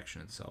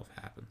resurrection itself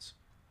happens.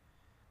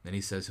 Then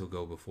he says he'll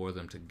go before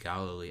them to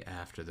Galilee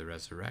after the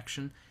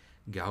resurrection.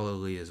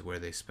 Galilee is where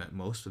they spent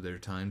most of their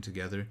time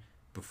together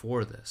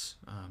before this.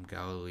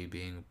 Galilee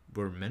being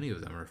where many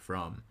of them are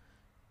from.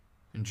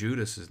 And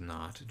Judas is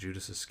not.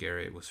 Judas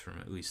Iscariot was from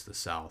at least the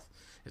south.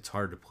 It's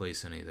hard to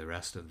place any of the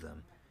rest of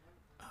them.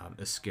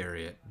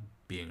 Iscariot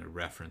being a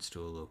reference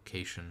to a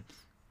location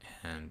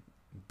and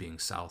being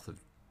south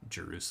of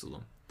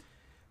Jerusalem.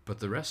 But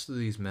the rest of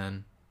these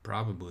men,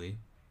 possibly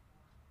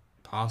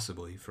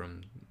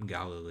from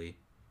Galilee.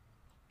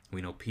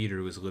 We know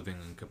Peter was living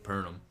in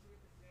Capernaum,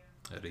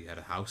 that he had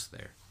a house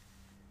there.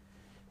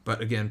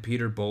 But again,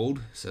 Peter,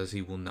 bold, says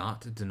he will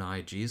not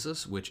deny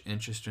Jesus, which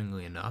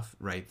interestingly enough,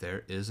 right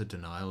there is a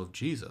denial of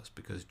Jesus,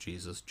 because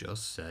Jesus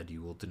just said,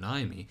 "You will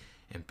deny me,"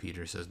 and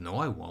Peter says, "No,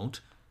 I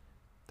won't."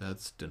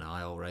 That's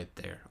denial right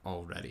there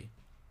already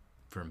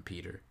from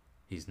Peter.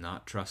 He's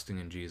not trusting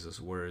in Jesus'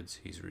 words.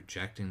 He's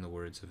rejecting the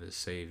words of his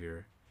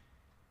Savior.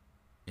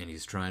 And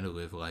he's trying to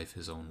live life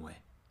his own way.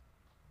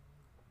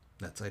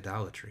 That's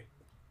idolatry.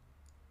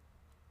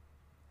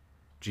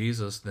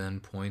 Jesus then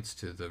points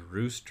to the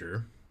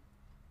rooster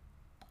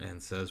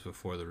and says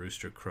before the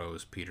rooster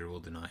crows, Peter will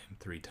deny him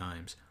 3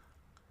 times.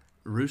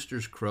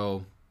 Roosters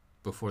crow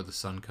before the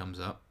sun comes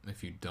up,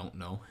 if you don't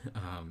know.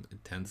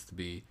 It tends to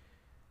be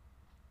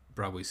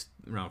probably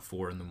around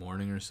 4 in the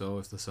morning or so,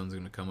 if the sun's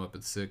going to come up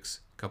at 6,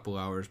 a couple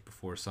hours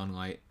before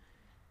sunlight.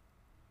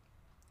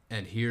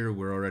 And here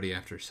we're already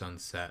after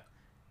sunset.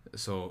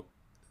 So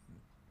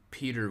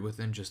Peter,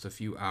 within just a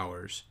few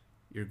hours,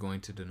 you're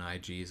going to deny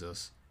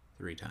Jesus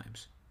 3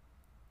 times.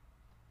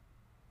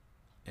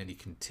 And he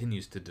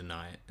continues to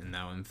deny it, and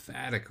now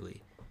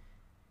emphatically,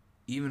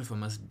 even if I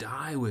must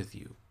die with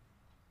you.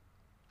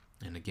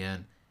 And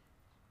again,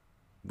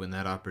 when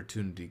that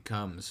opportunity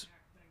comes,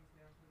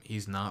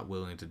 he's not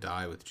willing to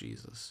die with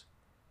Jesus,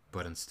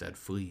 but instead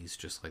flees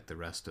just like the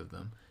rest of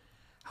them.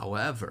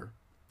 However,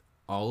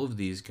 all of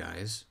these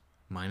guys,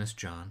 minus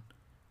John,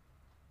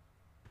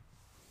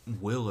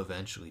 will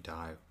eventually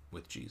die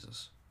with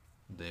Jesus.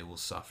 They will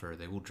suffer.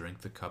 They will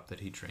drink the cup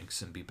that he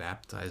drinks and be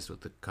baptized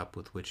with the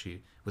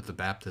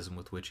baptism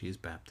with which he is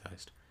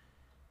baptized.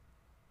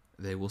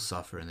 They will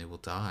suffer and they will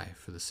die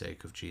for the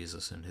sake of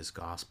Jesus and his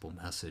gospel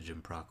message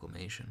and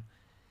proclamation.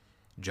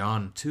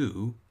 John,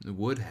 too,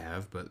 would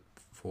have, but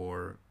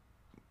for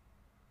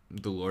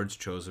the Lord's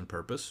chosen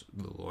purpose,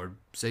 the Lord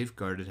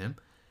safeguarded him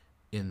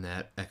in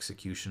that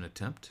execution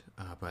attempt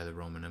by the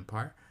Roman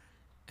Empire,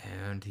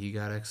 and he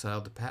got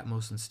exiled to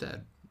Patmos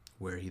instead,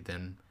 where he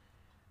then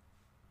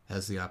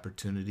has the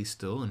opportunity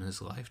still in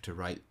his life to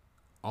write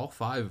all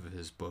 5 of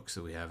his books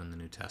that we have in the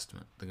New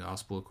Testament. The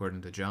Gospel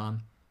according to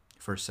John,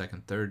 1st,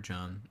 2nd, 3rd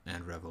John,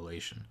 and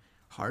Revelation.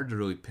 Hard to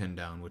really pin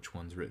down which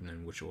one's written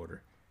in which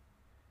order.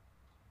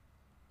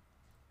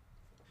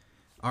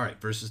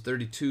 Alright, verses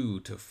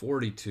 32 to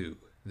 42.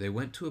 They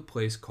went to a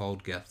place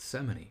called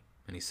Gethsemane,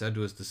 and he said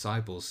to his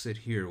disciples, "Sit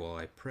here while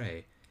I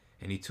pray."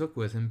 And he took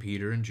with him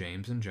Peter and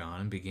James and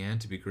John, and began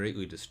to be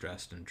greatly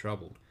distressed and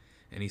troubled.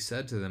 And he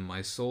said to them,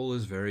 "My soul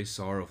is very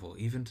sorrowful,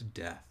 even to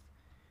death.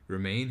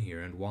 Remain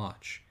here and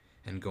watch."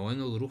 And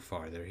going a little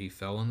farther, he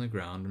fell on the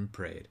ground and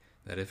prayed,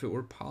 that if it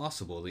were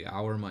possible, the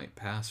hour might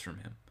pass from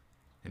him.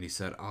 And he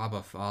said,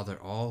 "Abba, Father,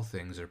 all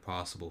things are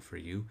possible for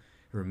you.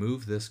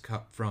 Remove this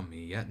cup from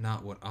me, yet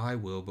not what I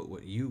will, but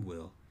what you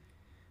will."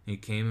 And he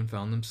came and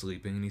found them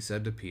sleeping, and he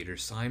said to Peter,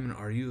 "Simon,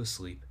 are you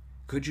asleep?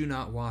 Could you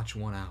not watch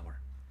 1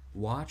 hour?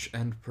 Watch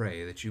and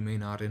pray, that you may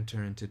not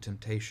enter into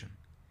temptation.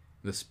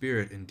 The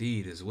spirit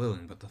indeed is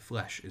willing, but the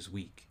flesh is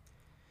weak."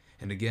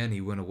 And again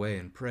he went away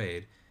and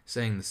prayed,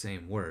 saying the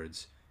same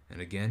words. And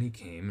again he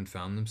came and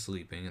found them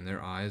sleeping, and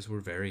their eyes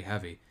were very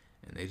heavy,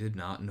 and they did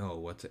not know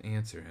what to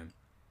answer him.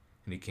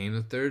 And he came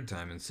the 3rd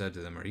time and said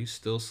to them, "Are you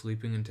still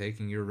sleeping and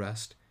taking your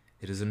rest?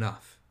 It is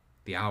enough.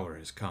 The hour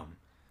has come.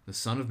 The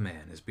Son of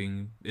Man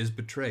is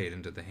betrayed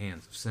into the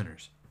hands of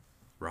sinners.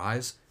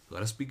 Rise,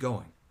 let us be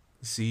going.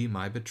 See,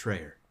 my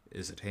betrayer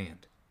is at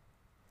hand."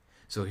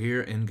 So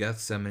here in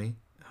Gethsemane,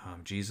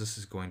 Jesus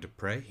is going to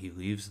pray. He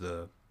leaves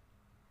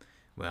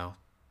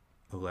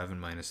 11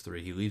 minus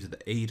 3. He leaves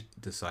the 8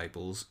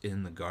 disciples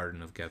in the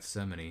Garden of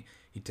Gethsemane.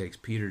 He takes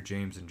Peter,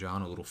 James, and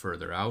John a little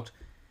further out,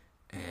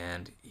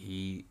 and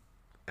he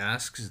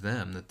asks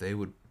them that they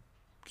would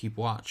keep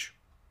watch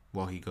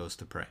while he goes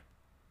to pray.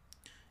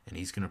 And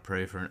he's going to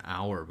pray for an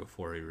hour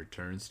before he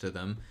returns to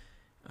them.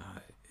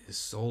 His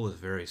soul is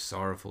very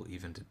sorrowful,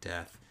 even to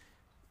death.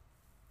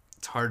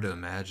 It's hard to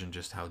imagine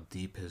just how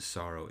deep his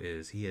sorrow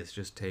is. He has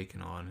just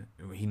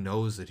he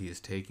knows that he is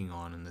taking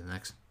on in the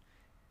next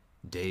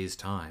day's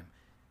time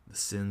the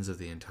sins of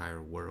the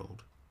entire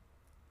world.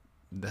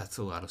 That's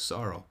a lot of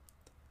sorrow.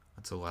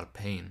 That's a lot of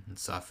pain and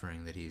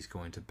suffering that he's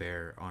going to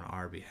bear on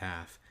our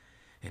behalf.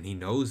 And he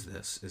knows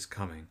this is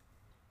coming.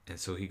 And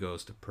so he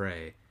goes to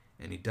pray.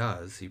 And he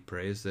does. He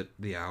prays that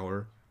the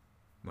hour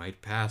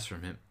might pass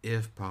from him,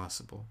 if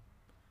possible.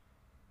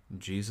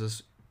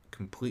 Jesus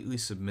completely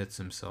submits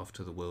himself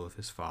to the will of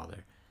his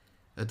Father.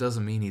 That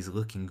doesn't mean he's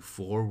looking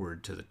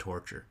forward to the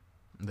torture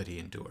that he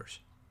endures,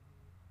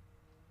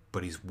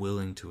 but he's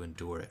willing to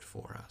endure it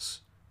for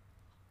us.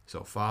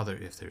 So, Father,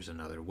 if there's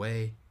another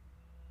way,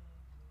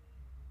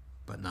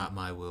 but not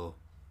my will,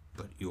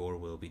 but your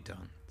will be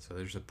done. So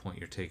there's a point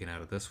you're taking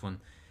out of this one.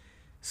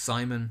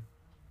 Simon,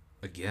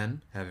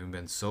 again, having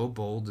been so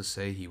bold to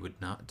say he would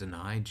not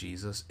deny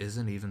Jesus,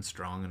 isn't even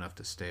strong enough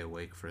to stay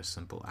awake for a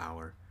simple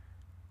hour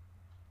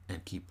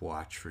and keep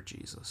watch for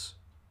Jesus.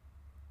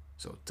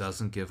 So it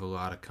doesn't give a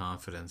lot of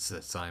confidence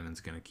that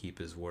Simon's going to keep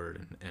his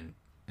word and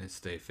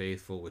stay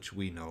faithful, which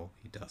we know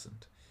he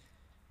doesn't.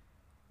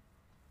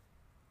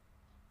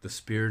 The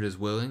spirit is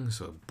willing,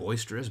 so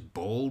boisterous,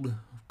 bold.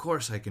 Of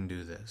course I can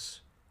do this.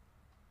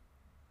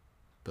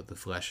 But the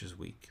flesh is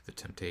weak. The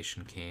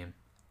temptation came.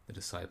 The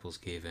disciples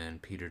gave in.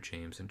 Peter,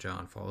 James, and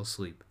John fall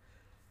asleep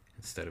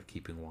instead of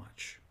keeping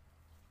watch.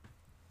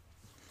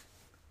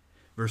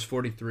 Verse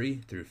 43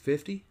 through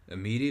 50,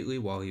 immediately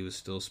while he was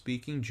still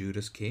speaking,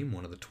 Judas came,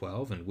 one of the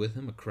 12, and with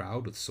him a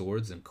crowd with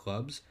swords and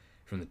clubs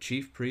from the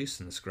chief priests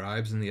and the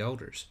scribes and the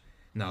elders.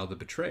 Now the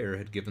betrayer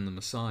had given them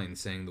a sign,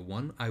 saying, "The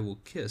one I will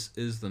kiss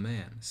is the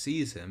man.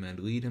 Seize him and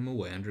lead him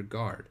away under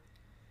guard."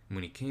 And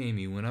when he came,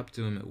 he went up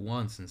to him at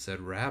once and said,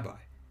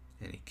 "Rabbi,"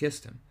 and he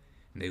kissed him.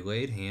 And they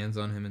laid hands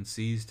on him and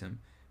seized him.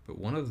 But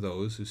one of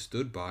those who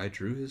stood by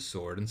drew his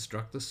sword and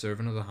struck the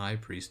servant of the high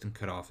priest and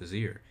cut off his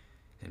ear.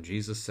 And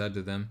Jesus said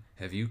to them,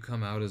 "Have you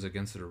come out as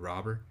against a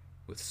robber,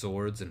 with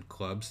swords and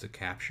clubs to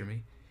capture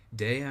me?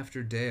 Day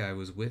after day I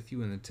was with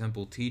you in the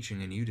temple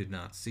teaching, and you did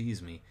not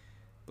seize me.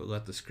 But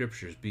let the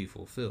scriptures be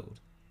fulfilled."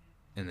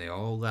 And they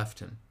all left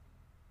him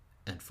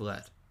and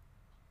fled.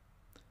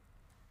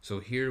 So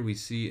here we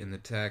see in the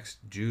text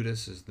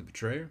Judas is the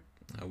betrayer.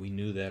 We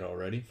knew that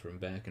already from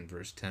back in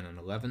verse 10 and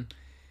 11.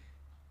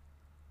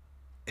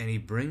 And he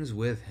brings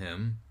with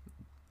him,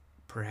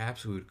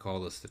 perhaps we would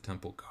call this the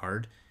temple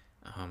guard.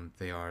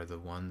 They are the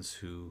ones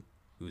who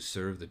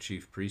serve the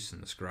chief priests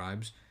and the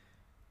scribes.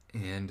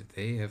 And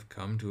they have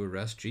come to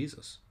arrest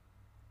Jesus.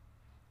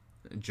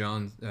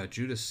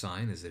 Judas'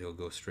 sign is that he'll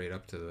go straight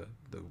up to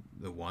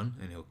the one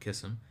and he'll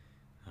kiss him.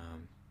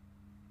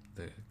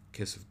 The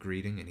kiss of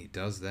greeting, and he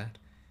does that.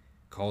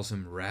 Calls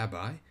him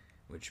Rabbi,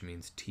 which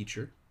means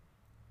teacher.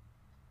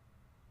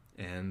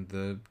 And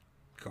the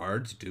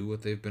guards do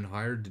what they've been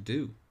hired to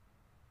do.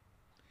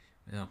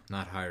 Well,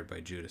 not hired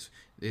by Judas.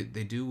 They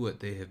do what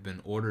they have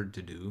been ordered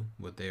to do,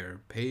 what they are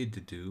paid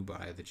to do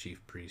by the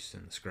chief priests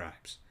and the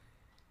scribes.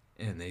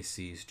 And they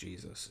seize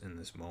Jesus in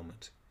this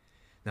moment.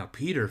 Now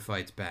Peter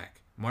fights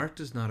back. Mark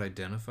does not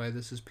identify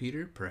this as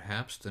Peter,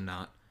 perhaps to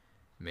not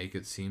make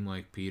it seem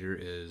like Peter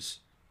is,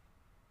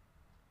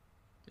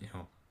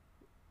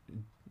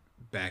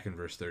 back in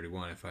verse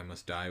 31, "If I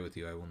must die with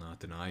you, I will not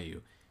deny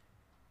you."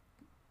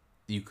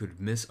 You could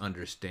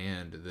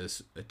misunderstand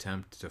this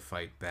attempt to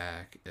fight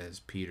back as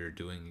Peter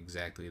doing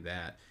exactly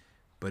that.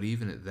 But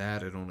even at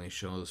that, it only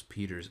shows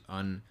Peter's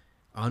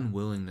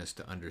unwillingness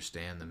to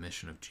understand the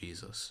mission of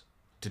Jesus,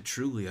 to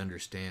truly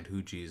understand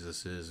who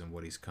Jesus is and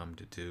what he's come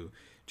to do.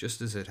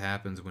 Just as it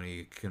happens when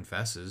he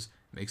confesses,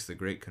 makes the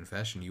great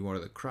confession, "You are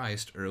the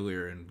Christ,"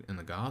 earlier in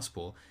the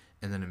gospel,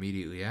 and then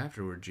immediately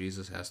afterward,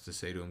 Jesus has to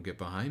say to him, "Get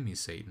behind me,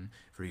 Satan,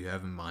 for you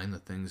have in mind the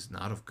things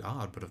not of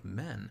God, but of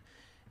men."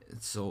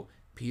 And so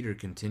Peter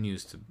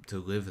continues to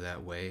live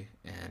that way,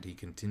 and he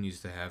continues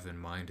to have in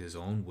mind his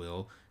own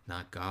will,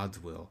 not God's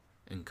will,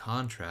 in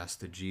contrast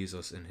to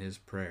Jesus in his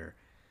prayer.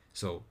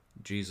 So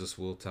Jesus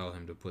will tell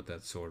him to put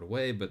that sword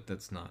away, but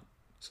that's not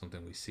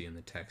something we see in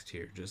the text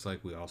here. Just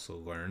like we also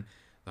learn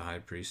the high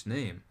priest's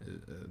name,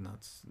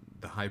 not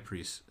the high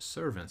priest's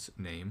servant's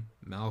name,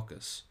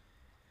 Malchus.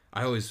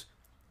 I always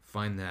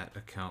find that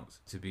account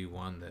to be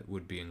one that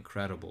would be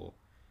incredible.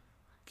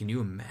 Can you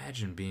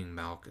imagine being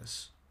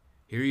Malchus?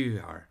 Here you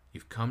are.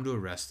 You've come to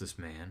arrest this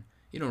man.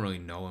 You don't really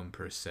know him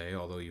per se,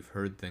 although you've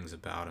heard things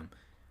about him.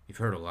 You've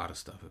heard a lot of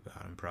stuff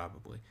about him,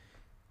 probably.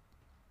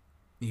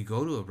 You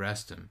go to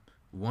arrest him.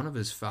 One of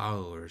his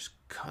followers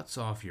cuts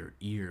off your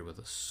ear with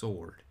a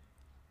sword.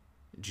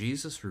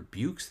 Jesus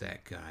rebukes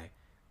that guy,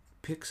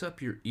 picks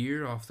up your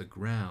ear off the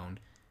ground,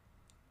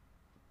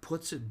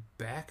 puts it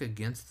back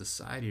against the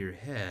side of your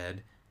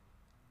head,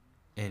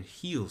 and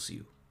heals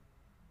you.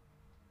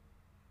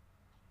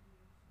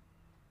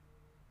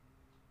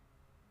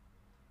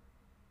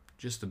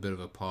 Just a bit of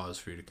a pause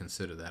for you to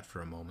consider that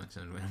for a moment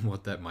and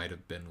what that might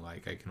have been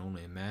like. I can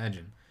only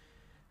imagine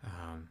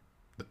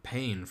the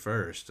pain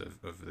first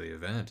of the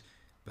event,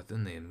 but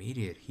then the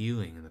immediate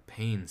healing and the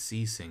pain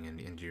ceasing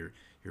and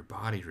your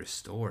body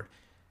restored.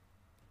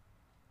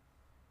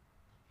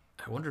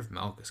 I wonder if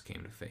Malchus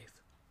came to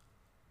faith.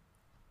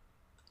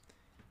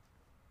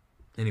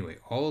 Anyway,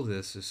 all of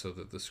this is so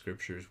that the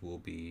scriptures will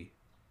be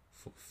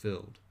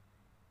fulfilled.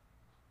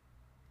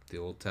 The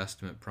Old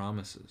Testament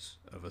promises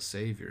of a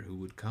Savior who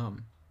would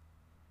come,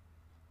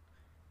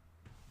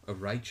 a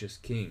righteous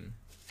King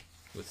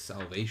with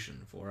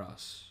salvation for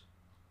us.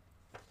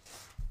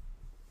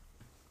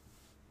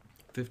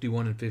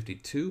 51 and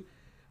 52,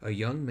 "A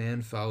young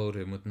man followed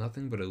him with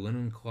nothing but a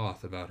linen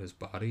cloth about his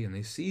body, and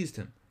they seized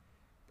him.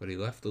 But he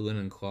left the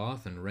linen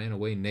cloth and ran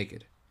away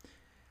naked."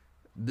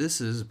 This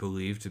is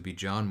believed to be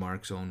John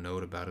Mark's own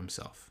note about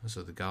himself.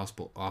 So the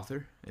gospel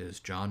author is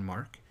John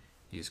Mark.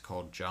 He is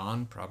called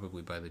John,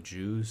 probably by the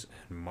Jews,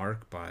 and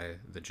Mark by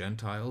the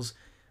Gentiles,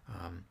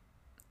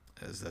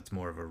 as that's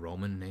more of a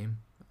Roman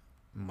name.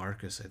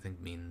 Marcus, I think,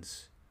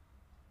 means,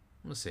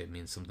 I want to say it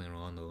means something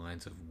along the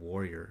lines of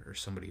warrior or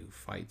somebody who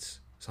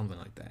fights, something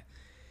like that.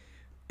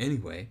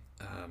 Anyway,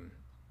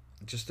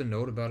 just a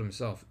note about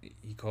himself.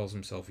 He calls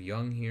himself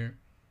young here,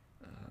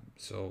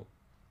 so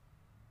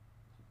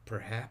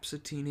perhaps a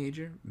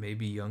teenager,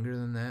 maybe younger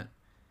than that.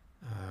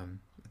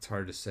 It's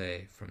hard to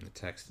say from the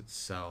text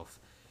itself.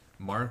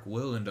 Mark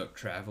will end up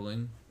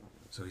traveling,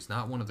 so he's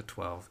not one of the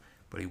 12,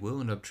 but he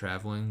will end up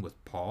traveling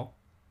with Paul,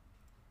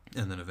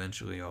 and then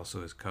eventually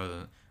also his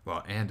cousin,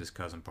 and his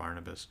cousin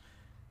Barnabas.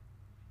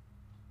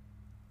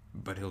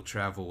 But he'll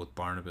travel with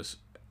Barnabas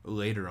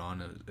later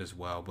on as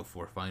well,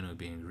 before finally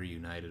being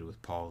reunited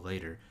with Paul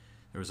later.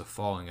 There was a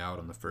falling out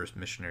on the first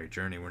missionary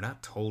journey. We're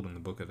not told in the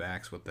book of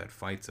Acts what that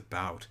fight's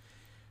about.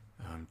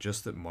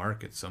 Just that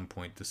Mark at some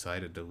point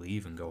decided to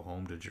leave and go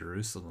home to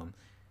Jerusalem,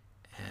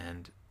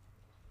 and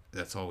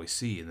that's all we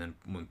see. And then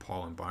when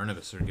Paul and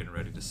Barnabas are getting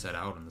ready to set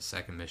out on the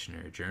second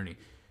missionary journey,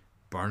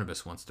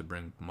 Barnabas wants to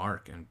bring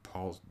Mark, and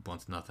Paul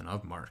wants nothing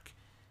of Mark.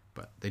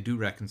 But they do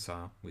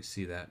reconcile. We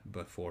see that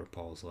before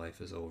Paul's life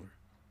is over.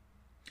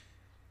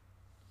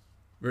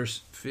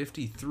 Verse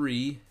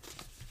 53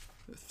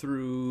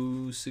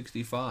 through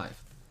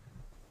 65.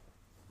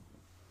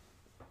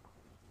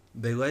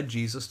 They led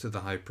Jesus to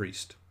the high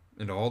priest,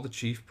 and all the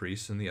chief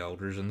priests and the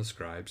elders and the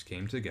scribes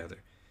came together.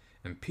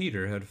 And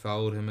Peter had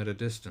followed him at a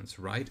distance,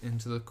 right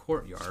into the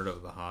courtyard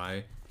of the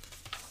high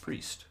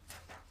priest.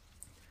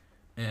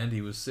 And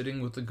he was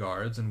sitting with the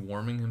guards and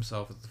warming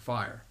himself at the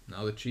fire.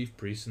 Now the chief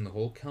priests and the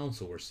whole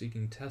council were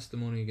seeking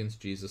testimony against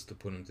Jesus to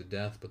put him to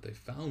death, but they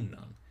found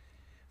none.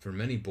 For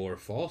many bore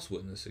false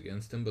witness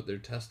against him, but their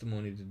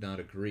testimony did not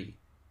agree.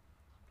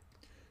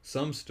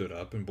 Some stood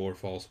up and bore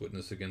false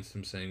witness against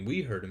him, saying,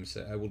 "We heard him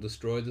say, I will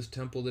destroy this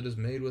temple that is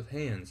made with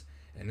hands,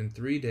 and in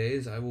 3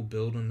 days I will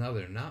build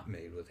another not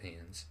made with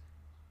hands."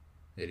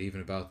 Yet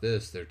even about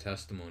this their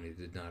testimony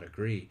did not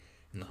agree.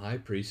 And the high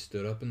priest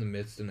stood up in the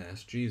midst and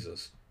asked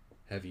Jesus,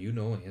 "Have you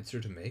no answer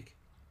to make?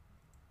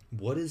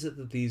 What is it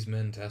that these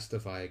men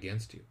testify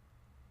against you?"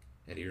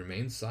 And he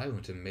remained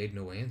silent and made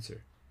no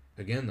answer.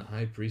 Again the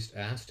high priest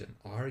asked him,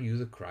 "Are you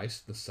the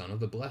Christ, the Son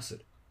of the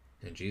Blessed?"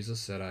 And Jesus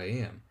said, "I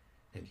am.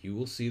 And you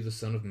will see the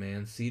Son of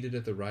Man seated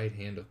at the right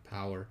hand of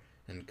power,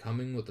 and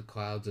coming with the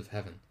clouds of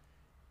heaven."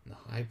 And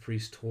the high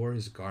priest tore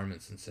his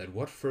garments and said,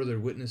 "What further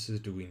witnesses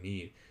do we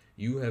need?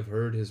 You have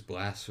heard his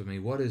blasphemy.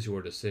 What is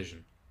your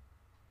decision?"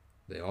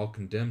 They all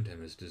condemned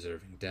him as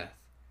deserving death.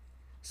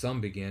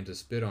 Some began to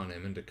spit on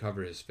him and to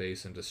cover his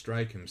face and to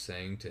strike him,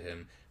 saying to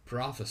him,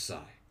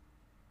 "Prophesy."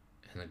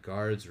 And the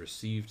guards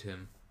received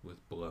him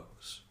with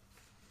blows.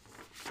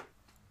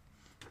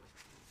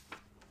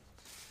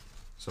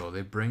 So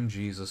they bring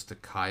Jesus to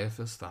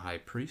Caiaphas, the high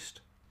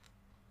priest.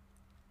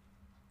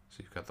 So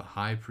you've got the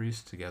high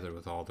priest together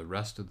with all the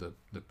rest of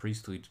the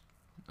priestly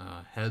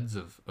heads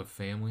of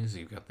families.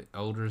 You've got the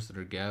elders that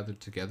are gathered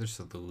together,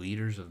 so the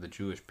leaders of the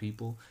Jewish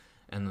people,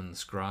 and then the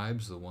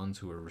scribes, the ones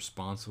who are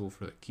responsible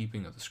for the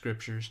keeping of the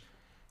scriptures.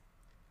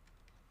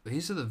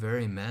 These are the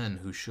very men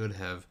who should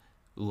have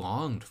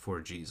longed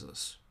for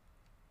Jesus,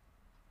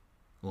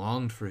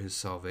 longed for his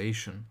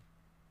salvation,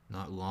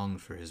 not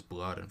longed for his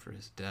blood and for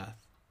his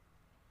death.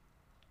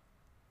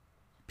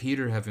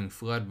 Peter, having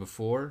fled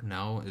before,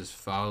 now is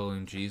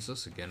following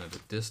Jesus, again at a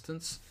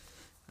distance.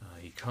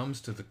 He comes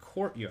to the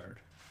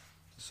courtyard.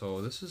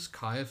 So this is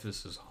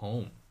Caiaphas'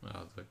 home,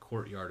 the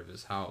courtyard of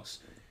his house.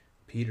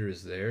 Peter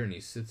is there, and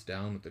he sits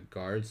down with the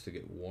guards to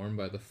get warm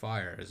by the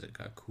fire as it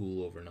got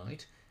cool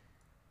overnight.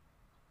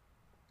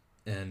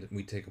 And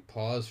we take a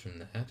pause from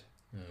that.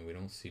 We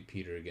don't see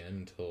Peter again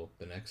until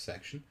the next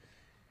section.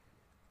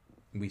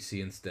 We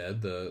see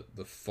instead the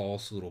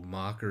false little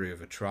mockery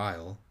of a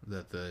trial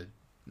that the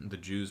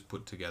Jews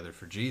put together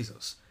for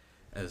Jesus,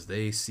 as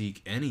they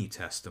seek any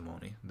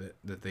testimony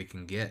that they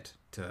can get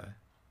to.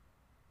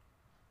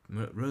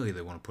 Really,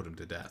 they want to put him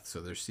to death,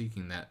 so they're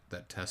seeking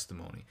that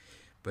testimony.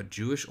 But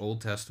Jewish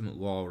Old Testament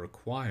law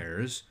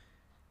requires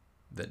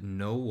that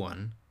no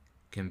one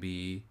can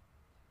be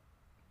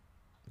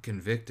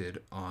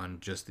convicted on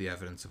just the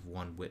evidence of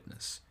one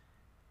witness.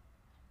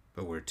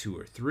 But where 2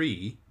 or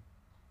 3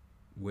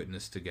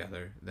 witness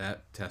together,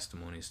 that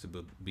testimony is to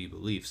be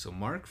believed. So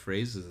Mark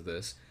phrases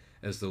this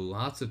as though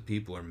lots of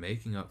people are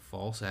making up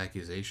false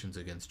accusations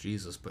against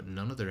Jesus, but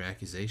none of their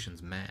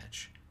accusations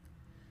match.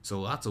 So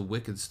lots of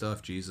wicked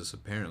stuff Jesus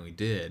apparently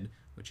did,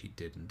 which he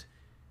didn't,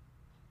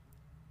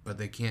 but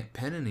they can't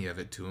pen any of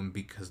it to him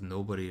because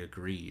nobody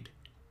agreed.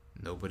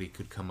 Nobody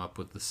could come up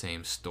with the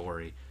same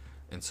story.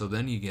 And so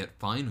then you get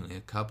finally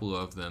a couple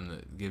of them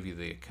that give you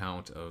the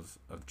account of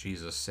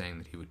Jesus saying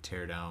that he would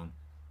tear down,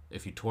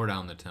 if he tore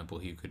down the temple,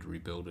 he could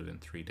rebuild it in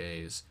 3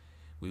 days.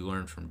 We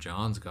learn from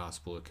John's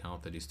gospel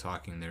account that he's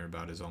talking there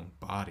about his own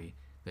body,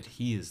 that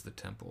he is the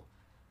temple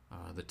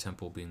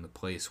being the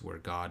place where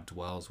God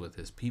dwells with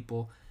his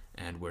people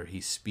and where he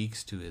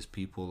speaks to his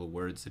people the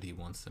words that he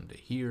wants them to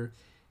hear.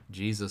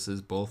 Jesus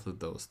is both of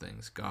those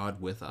things, God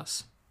with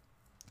us,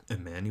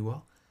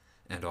 Emmanuel,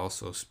 and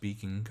also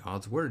speaking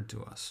God's word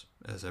to us,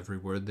 as every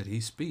word that he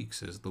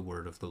speaks is the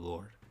word of the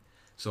Lord.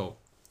 So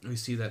we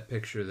see that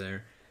picture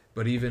there.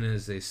 But even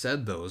as they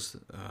said those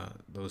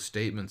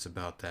statements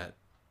about that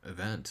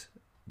event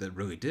that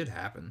really did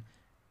happen,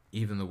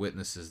 even the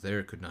witnesses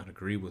there could not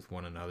agree with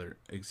one another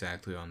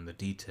exactly on the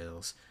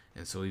details,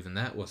 and so even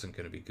that wasn't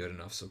going to be good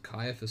enough. So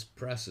Caiaphas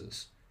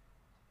presses.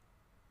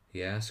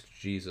 He asks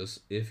Jesus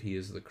if he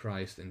is the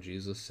Christ, and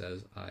Jesus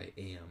says, "I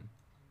am."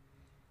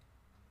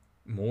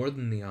 More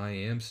than the "I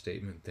am"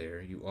 statement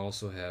there, you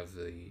also have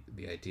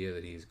the idea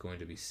that he's going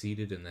to be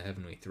seated in the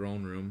heavenly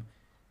throne room,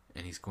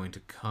 and he's going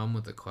to come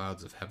with the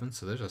clouds of heaven.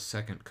 So there's a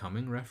second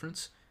coming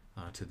reference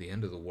to the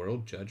end of the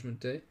world,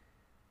 Judgment Day.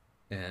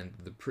 And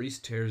the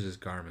priest tears his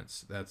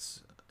garments.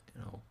 That's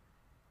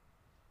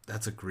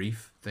a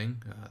grief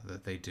thing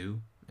that they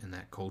do in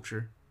that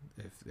culture.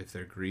 If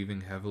they're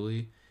grieving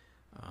heavily,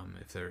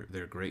 if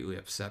they're greatly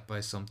upset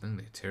by something,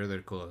 they tear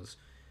their clothes.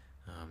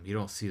 You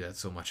don't see that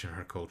so much in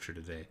our culture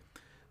today.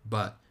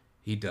 But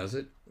he does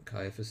it,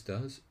 Caiaphas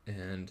does,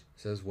 and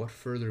says, "What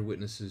further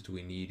witnesses do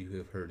we need? You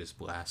have heard his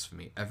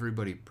blasphemy."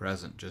 Everybody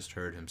present just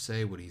heard him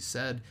say what he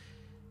said,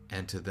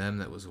 and to them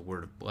that was a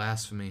word of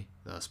blasphemy,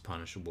 thus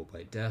punishable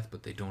by death,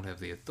 but they don't have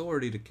the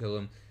authority to kill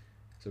him,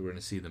 so we're going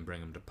to see them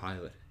bring him to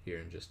Pilate here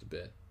in just a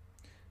bit.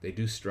 They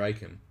do strike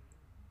him.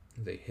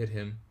 They hit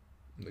him.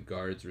 The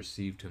guards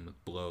received him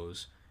with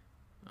blows.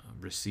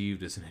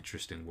 Received is an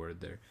interesting word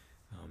there,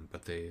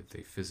 but they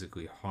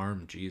physically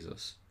harmed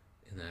Jesus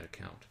in that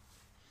account.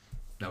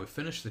 Now we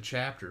finish the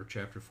chapter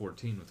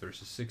 14, with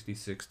verses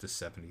 66 to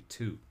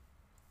 72.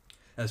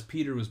 As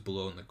Peter was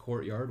below in the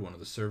courtyard, one of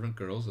the servant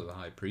girls of the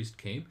high priest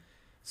came.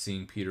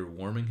 Seeing Peter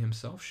warming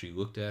himself, she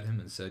looked at him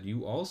and said,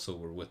 "You also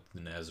were with the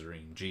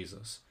Nazarene,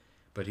 Jesus."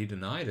 But he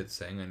denied it,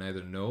 saying, "I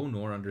neither know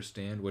nor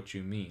understand what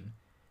you mean."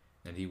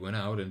 And he went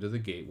out into the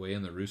gateway,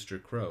 and the rooster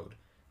crowed.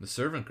 The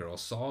servant girl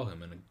saw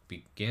him, and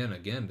began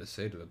again to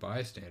say to the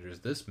bystanders,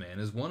 "This man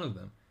is one of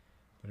them."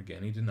 But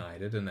again he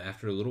denied it, and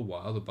after a little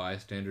while the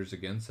bystanders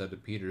again said to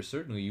Peter,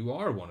 "Certainly you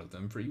are one of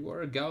them, for you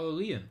are a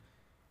Galilean."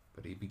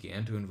 But he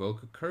began to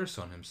invoke a curse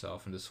on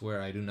himself, and to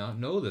swear, "I do not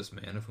know this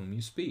man of whom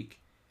you speak."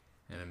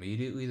 And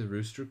immediately the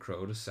rooster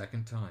crowed a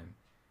second time.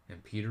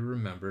 And Peter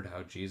remembered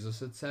how Jesus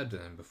had said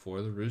to him,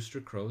 "Before the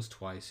rooster crows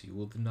twice, you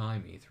will deny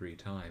me 3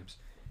 times."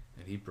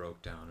 And he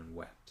broke down and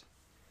wept.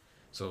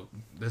 So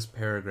this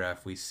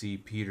paragraph, we see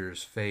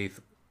Peter's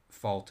faith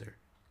falter.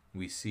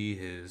 We see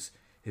his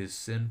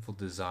sinful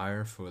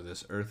desire for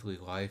this earthly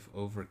life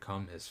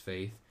overcome his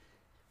faith.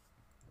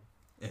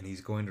 And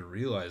he's going to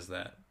realize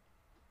that.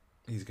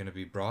 He's going to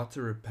be brought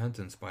to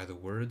repentance by the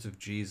words of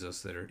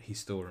Jesus that he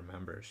still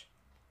remembers.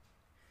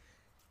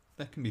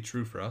 That can be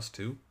true for us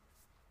too.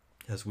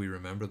 As we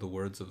remember the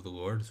words of the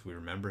Lord, as we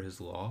remember his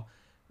law,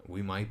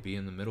 we might be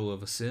in the middle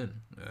of a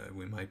sin.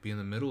 We might be in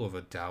the middle of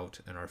a doubt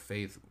and our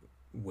faith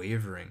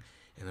wavering.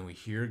 And then we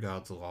hear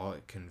God's law,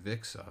 it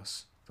convicts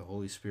us, the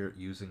Holy Spirit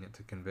using it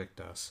to convict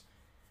us.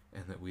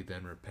 And that we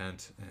then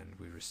repent and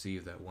we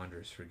receive that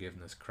wondrous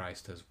forgiveness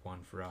Christ has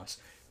won for us.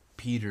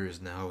 Peter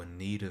is now in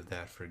need of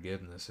that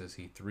forgiveness as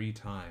he 3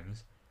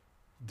 times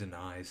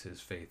denies his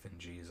faith in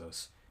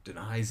Jesus,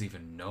 denies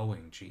even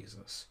knowing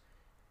Jesus.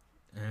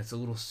 And it's a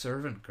little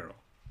servant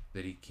girl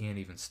that he can't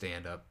even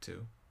stand up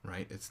to,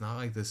 right? It's not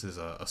like this is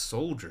a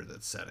soldier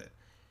that said it.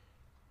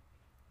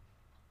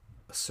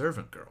 A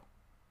servant girl.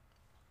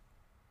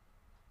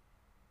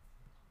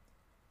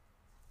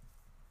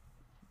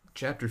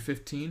 Chapter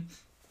 15.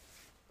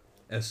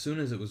 As soon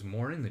as it was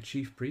morning, the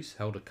chief priests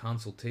held a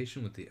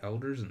consultation with the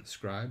elders and the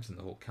scribes and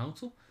the whole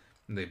council,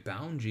 and they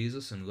bound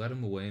Jesus and led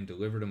him away and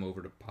delivered him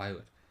over to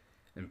Pilate.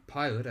 And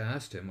Pilate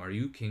asked him, "Are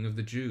you king of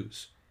the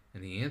Jews?"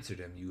 And he answered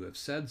him, "You have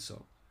said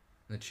so."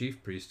 And the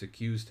chief priests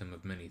accused him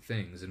of many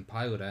things, and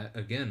Pilate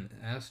again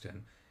asked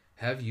him,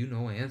 "Have you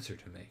no answer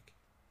to make?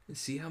 And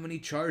see how many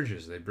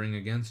charges they bring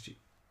against you."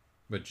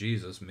 But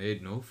Jesus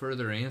made no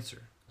further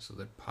answer, so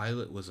that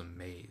Pilate was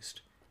amazed.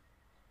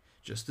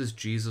 Just as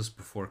Jesus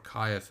before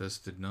Caiaphas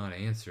did not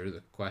answer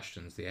the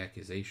questions, the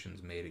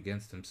accusations made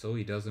against him, so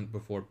he doesn't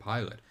before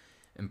Pilate.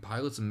 And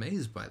Pilate's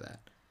amazed by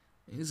that.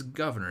 He's a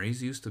governor.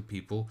 He's used to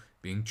people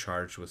being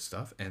charged with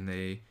stuff, and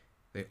they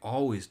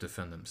always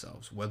defend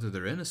themselves. Whether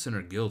they're innocent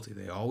or guilty,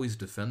 they always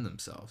defend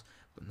themselves.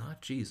 But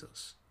not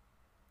Jesus.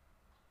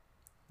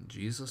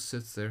 Jesus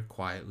sits there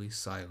quietly,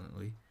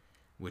 silently,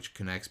 which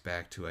connects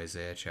back to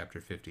Isaiah chapter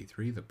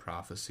 53, the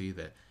prophecy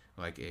that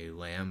like a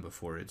lamb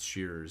before its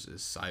shearers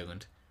is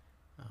silent,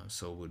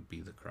 so would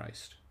be the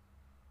Christ.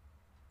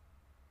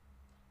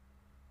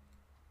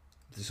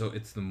 So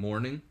it's the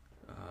morning,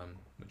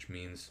 which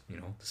means,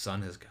 the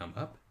sun has come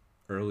up.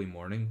 Early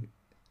morning.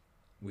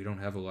 We don't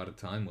have a lot of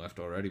time left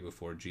already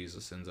before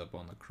Jesus ends up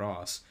on the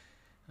cross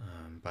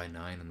by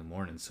 9 in the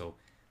morning. So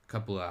a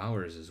couple of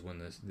hours is when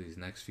these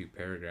next few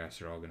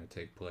paragraphs are all going to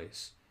take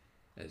place.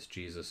 As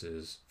Jesus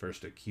is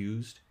first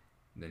accused,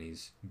 then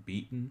he's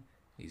beaten,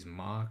 he's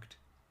mocked,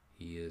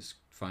 he is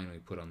finally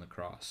put on the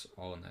cross,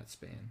 all in that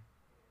span.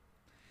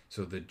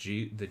 So the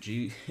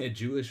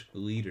Jewish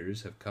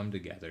leaders have come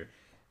together.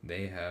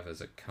 They have, as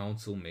a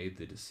council, made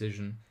the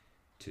decision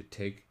to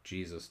take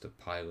Jesus to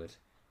Pilate.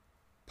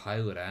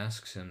 Pilate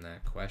asks him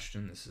that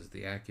question. This is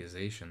the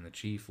accusation, the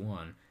chief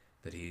one,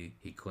 that he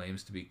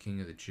claims to be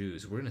king of the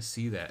Jews. We're going to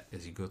see that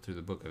as you go through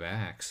the book of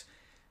Acts,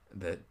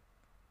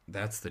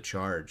 that's the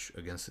charge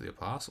against the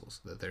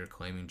apostles, that they're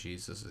claiming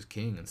Jesus as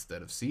king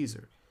instead of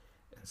Caesar.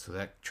 And so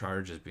that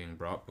charge is being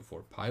brought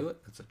before Pilate.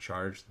 It's a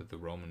charge that the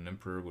Roman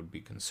emperor would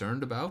be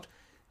concerned about,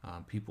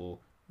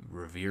 people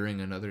revering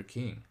another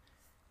king.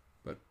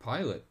 But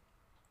Pilate's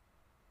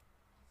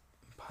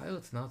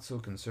not so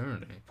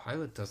concerned.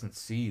 Pilate doesn't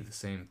see the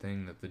same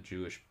thing that the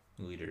Jewish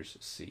leaders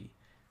see.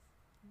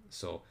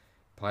 So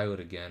Pilate,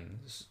 again,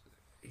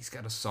 he's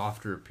got a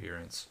softer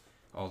appearance,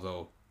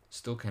 although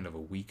still kind of a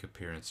weak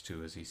appearance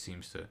too, as he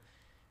seems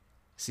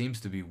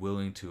to be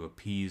willing to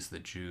appease the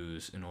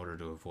Jews in order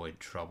to avoid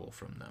trouble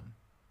from them.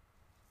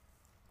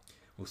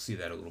 We'll see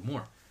that a little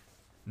more.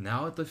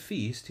 Now at the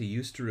feast he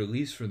used to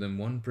release for them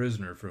one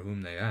prisoner for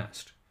whom they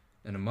asked.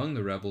 And among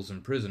the rebels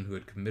in prison who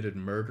had committed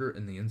murder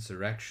in the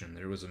insurrection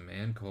there was a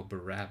man called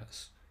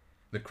Barabbas.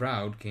 The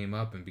crowd came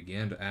up and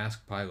began to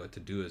ask Pilate to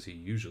do as he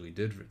usually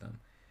did for them.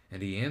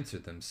 And he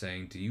answered them,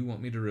 saying, "Do you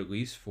want me to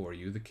release for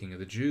you the King of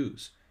the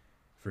Jews?"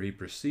 For he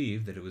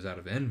perceived that it was out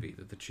of envy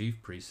that the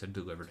chief priests had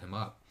delivered him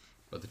up.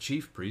 But the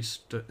chief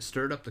priests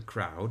stirred up the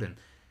crowd, and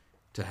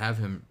to have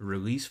him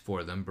release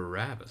for them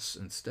Barabbas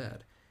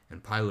instead.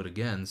 And Pilate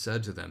again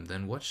said to them,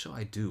 "Then what shall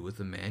I do with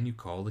the man you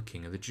call the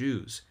King of the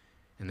Jews?"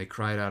 And they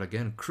cried out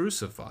again,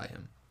 "Crucify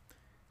him."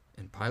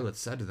 And Pilate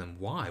said to them,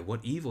 "Why?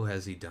 What evil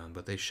has he done?"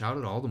 But they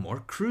shouted all the more,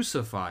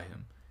 "Crucify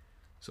him."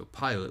 So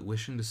Pilate,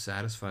 wishing to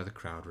satisfy the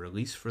crowd,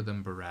 released for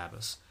them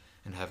Barabbas,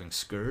 and having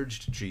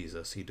scourged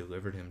Jesus, he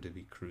delivered him to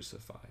be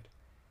crucified.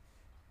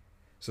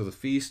 So the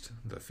feast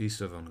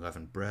of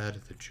unleavened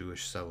bread, the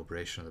Jewish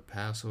celebration of the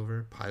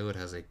Passover, Pilate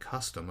has a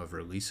custom of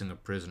releasing a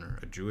prisoner,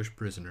 a Jewish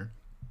prisoner.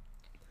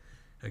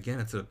 Again,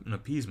 it's an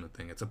appeasement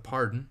thing. It's a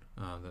pardon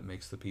that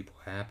makes the people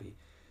happy.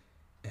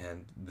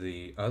 And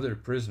the other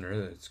prisoner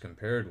that it's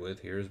compared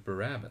with here is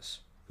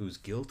Barabbas, who's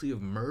guilty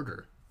of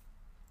murder.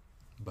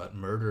 But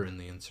murder in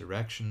the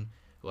insurrection,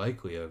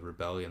 likely a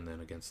rebellion then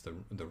against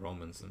the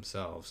Romans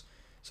themselves.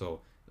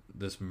 So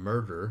this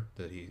murder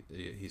that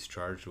he's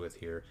charged with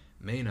here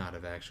may not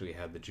have actually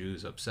had the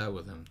Jews upset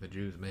with him. The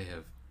Jews may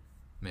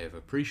have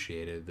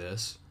appreciated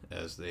this,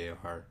 as they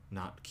are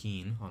not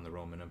keen on the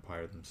Roman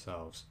Empire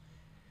themselves.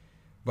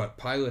 But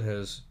Pilate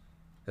has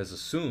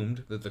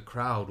assumed that the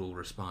crowd will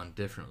respond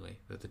differently,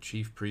 that the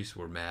chief priests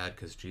were mad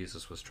because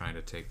Jesus was trying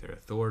to take their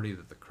authority,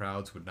 that the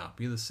crowds would not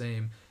be the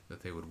same,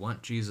 that they would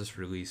want Jesus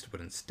released, but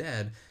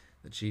instead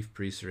the chief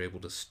priests are able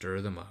to stir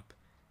them up,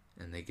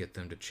 and they get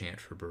them to chant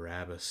for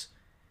Barabbas,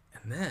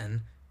 and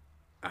then,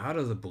 out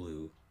of the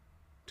blue,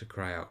 to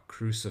cry out,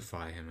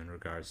 "Crucify him," in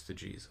regards to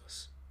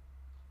Jesus.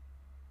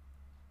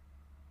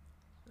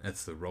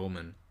 That's the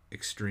Roman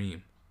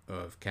extreme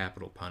of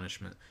capital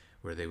punishment,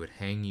 where they would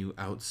hang you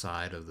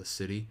outside of the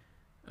city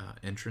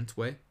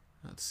entranceway,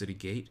 the city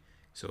gate,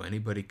 so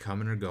anybody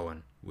coming or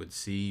going would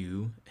see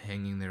you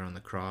hanging there on the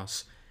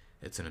cross.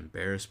 It's an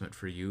embarrassment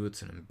for you.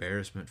 It's an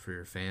embarrassment for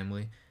your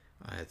family.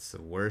 It's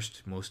the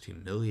worst, most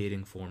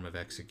humiliating form of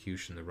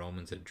execution the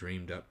Romans had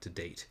dreamed up to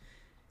date.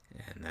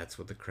 And that's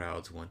what the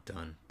crowds want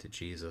done to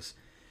Jesus.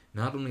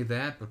 Not only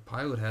that, but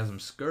Pilate has him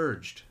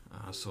scourged.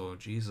 So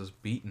Jesus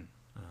beaten,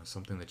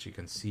 something that you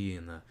can see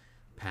in the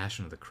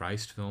Passion of the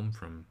Christ film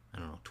from,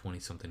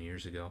 20-something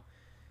years ago.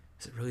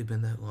 Has it really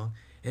been that long?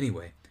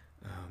 Anyway,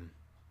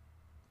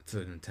 it's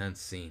an intense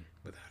scene,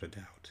 without a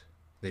doubt.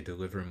 They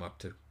deliver him up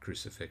to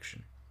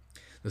crucifixion.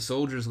 The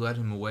soldiers led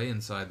him away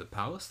inside the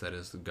palace, that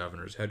is the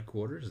governor's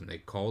headquarters, and they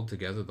called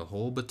together the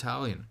whole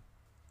battalion.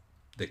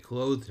 They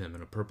clothed him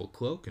in a purple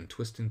cloak, and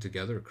twisting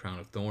together a crown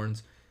of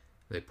thorns,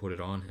 they put it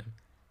on him.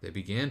 They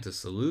began to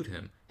salute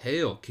him,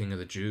 "Hail, King of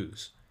the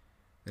Jews!"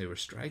 They were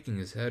striking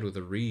his head with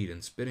a reed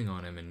and spitting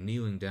on him and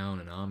kneeling down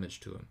in homage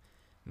to him.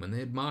 When they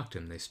had mocked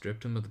him, they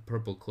stripped him of the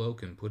purple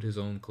cloak and put his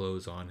own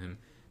clothes on him.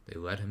 They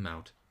led him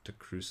out to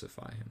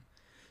crucify him.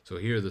 So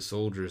here the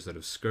soldiers that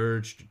have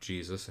scourged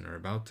Jesus and are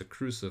about to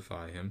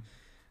crucify him,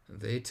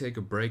 they take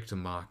a break to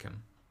mock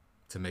him,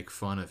 to make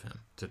fun of him,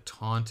 to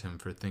taunt him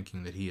for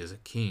thinking that he is a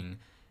king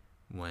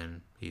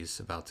when he's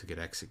about to get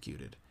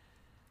executed.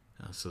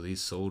 So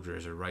these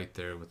soldiers are right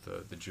there with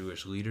the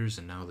Jewish leaders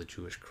and now the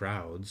Jewish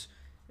crowds,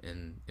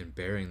 in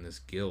bearing this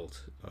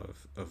guilt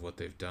of what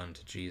they've done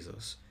to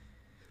Jesus.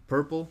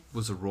 Purple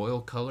was a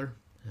royal color,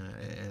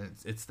 and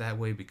it's that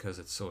way because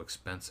it's so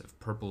expensive.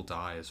 Purple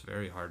dye is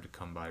very hard to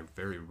come by,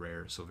 very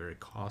rare, so very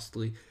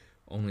costly.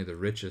 Only the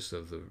richest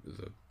of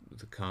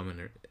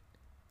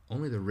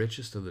only the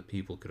richest of the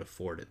people could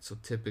afford it. So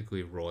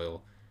typically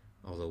royal,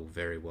 although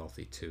very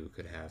wealthy too,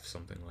 could have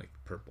something like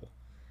purple.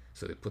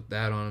 So they put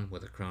that on him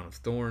with a crown of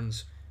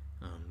thorns,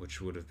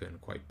 which would have been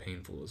quite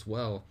painful as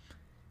well,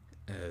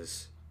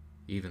 as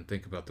even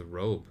think about the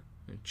robe.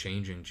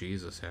 Changing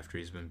Jesus after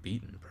he's been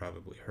beaten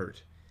probably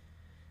hurt.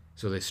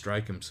 So they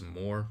strike him some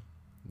more.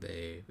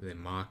 They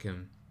mock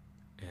him,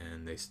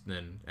 and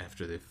then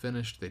after they've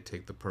finished, they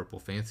take the purple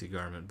fancy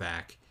garment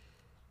back,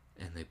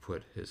 and they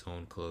put his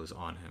own clothes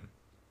on him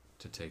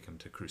to take him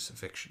to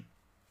crucifixion.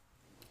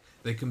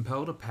 They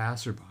compelled a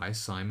passerby,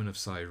 Simon of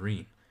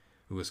Cyrene,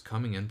 who was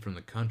coming in from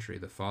the country,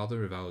 the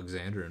father of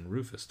Alexander and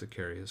Rufus, to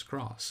carry his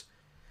cross.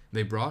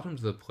 They brought him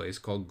to the place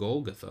called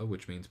Golgotha,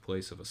 which means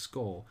place of a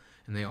skull,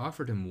 and they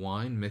offered him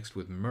wine mixed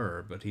with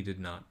myrrh, but he did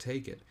not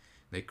take it.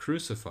 They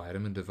crucified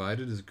him and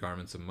divided his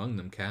garments among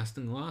them,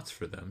 casting lots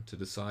for them to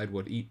decide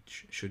what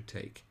each should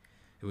take.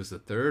 It was the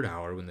 3rd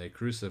hour when they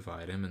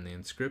crucified him, and the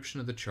inscription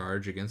of the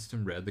charge against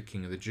him read, "The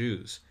King of the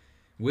Jews."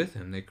 With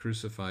him they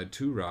crucified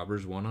 2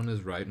 robbers, one on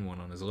his right and one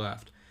on his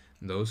left.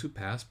 And those who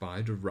passed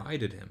by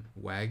derided him,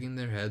 wagging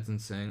their heads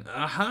and saying,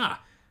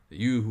 "Aha!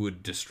 You who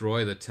would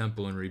destroy the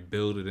temple and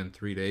rebuild it in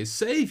 3 days,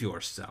 save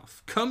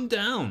yourself! Come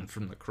down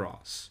from the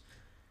cross!"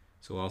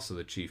 So also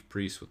the chief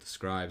priests with the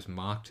scribes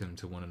mocked him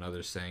to one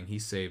another, saying, He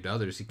saved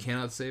others, he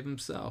cannot save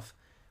himself.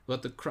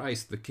 Let the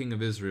Christ, the King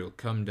of Israel,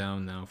 come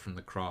down now from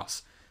the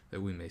cross,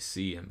 that we may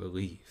see and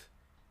believe.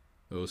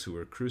 Those who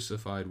were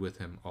crucified with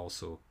him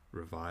also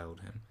reviled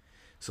him.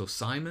 So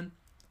Simon,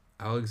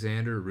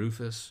 Alexander,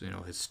 Rufus,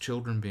 his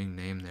children being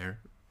named there.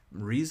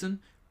 Reason?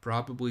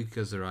 Probably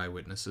because they're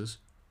eyewitnesses.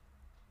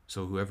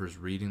 So whoever's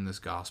reading this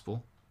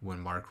gospel, when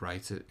Mark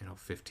writes it,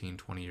 15,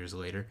 20 years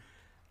later,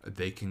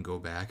 they can go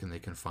back and they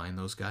can find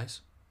those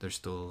guys. They're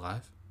still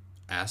alive.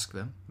 Ask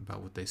them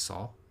about what they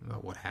saw,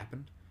 about what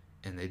happened,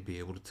 and they'd be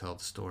able to tell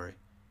the story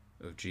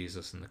of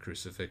Jesus and the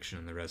crucifixion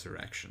and the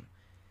resurrection.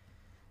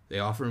 They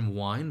offer him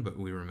wine, but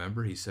we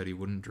remember he said he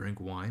wouldn't drink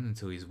wine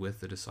until he's with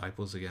the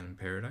disciples again in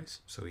paradise,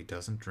 so he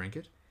doesn't drink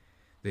it.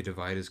 They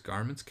divide his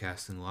garments,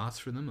 casting lots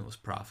for them. It was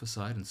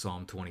prophesied in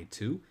Psalm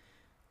 22.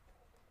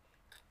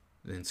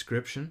 The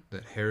inscription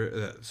that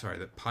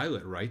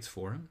Pilate writes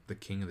for him, the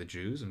King of the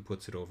Jews, and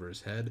puts it over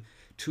his head.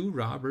 2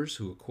 robbers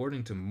who,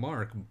 according to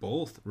Mark,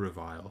 both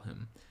revile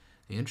him.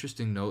 The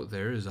interesting note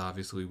there is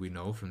obviously we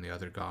know from the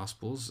other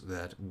Gospels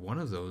that one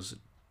of those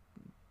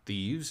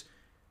thieves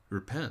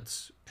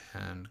repents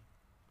and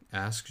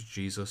asks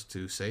Jesus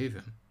to save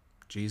him.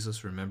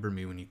 Jesus, remember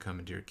me when you come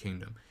into your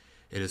kingdom.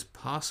 It is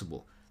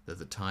possible that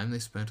the time they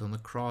spent on the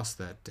cross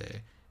that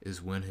day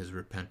is when his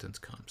repentance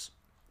comes.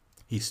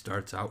 He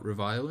starts out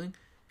reviling.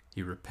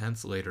 He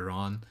repents later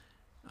on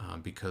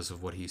because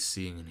of what he's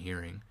seeing and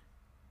hearing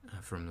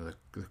from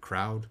the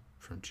crowd,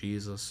 from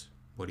Jesus,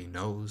 what he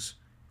knows.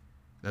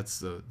 That's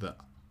the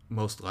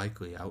most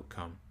likely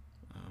outcome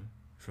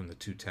from the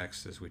 2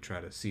 texts as we try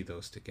to see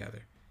those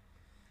together.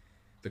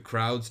 The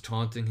crowd's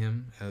taunting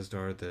him, as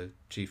are the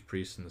chief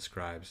priests and the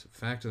scribes. The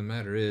fact of the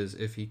matter is,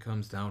 if he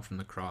comes down from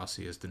the cross,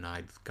 he has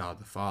denied God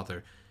the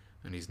Father,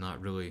 and he's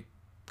not really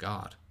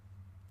God.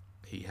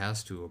 He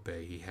has to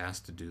obey. He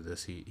has to do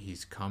this.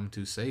 He's come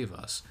to save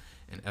us,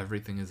 and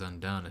everything is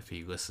undone if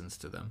he listens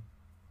to them.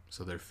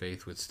 So their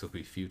faith would still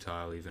be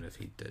futile even if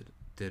he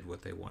did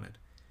what they wanted.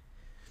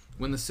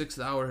 When the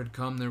 6th hour had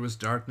come, there was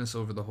darkness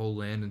over the whole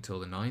land until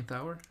the 9th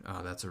hour.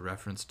 That's a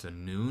reference to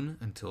noon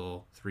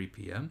until 3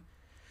 p.m.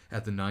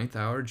 At the 9th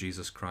hour,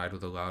 Jesus cried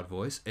with a loud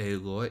voice,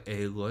 Eloi,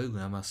 Eloi,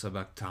 lema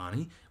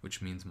sabachthani,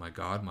 which means, my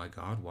God,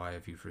 why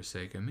have you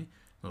forsaken me?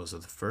 Those are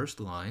the first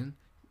line.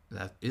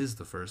 That is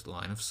the first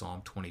line of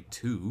Psalm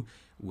 22,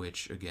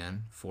 which,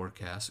 again,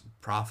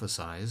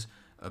 prophesies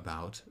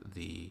about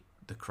the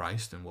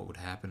Christ and what would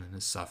happen in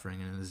his suffering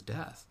and in his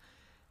death.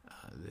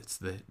 It's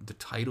the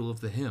title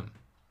of the hymn,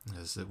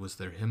 as it was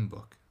their hymn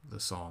book, the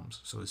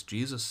Psalms. So as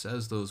Jesus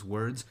says those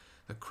words,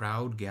 the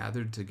crowd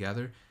gathered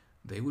together,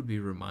 they would be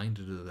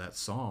reminded of that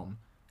psalm,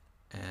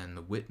 and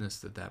the witness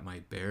that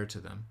might bear to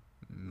them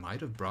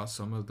might have brought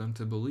some of them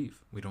to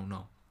believe. We don't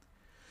know.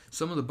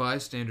 Some of the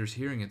bystanders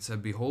hearing it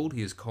said, Behold,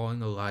 he is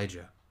calling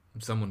Elijah.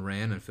 And someone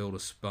ran and filled a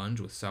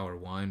sponge with sour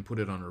wine, put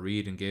it on a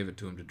reed, and gave it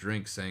to him to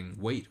drink, saying,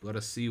 Wait, let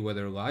us see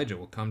whether Elijah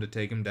will come to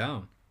take him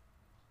down.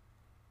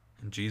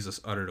 And Jesus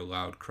uttered a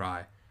loud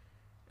cry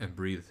and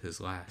breathed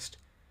his last.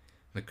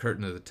 The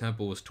curtain of the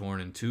temple was torn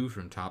in 2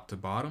 from top to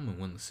bottom, and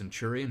when the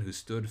centurion who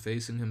stood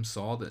facing him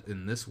saw that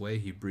in this way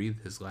he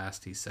breathed his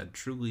last, he said,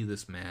 Truly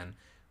this man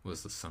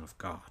was the Son of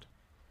God.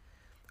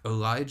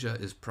 Elijah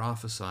is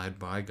prophesied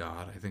by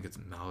God, I think it's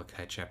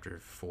Malachi chapter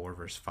 4,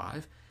 verse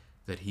 5,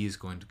 that he's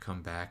going to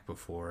come back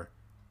before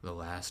the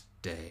last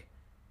day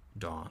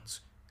dawns.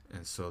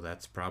 And so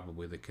that's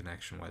probably the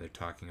connection why they're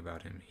talking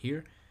about him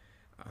here.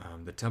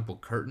 The temple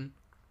curtain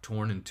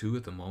torn in 2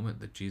 at the moment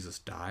that Jesus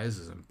dies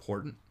is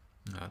important.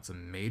 It's a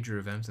major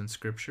event in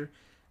Scripture,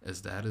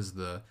 as that is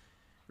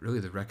really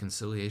the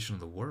reconciliation of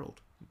the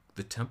world.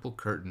 The temple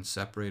curtain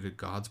separated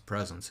God's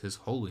presence, his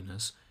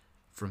holiness,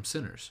 from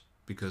sinners,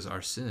 because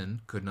our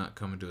sin could not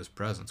come into his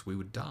presence. We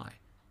would die.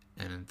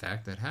 And in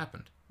fact, that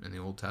happened in the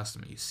Old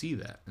Testament. You see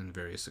that in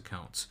various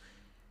accounts.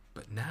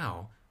 But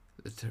now,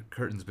 the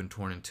curtain's been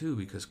torn in 2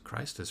 because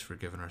Christ has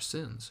forgiven our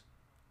sins.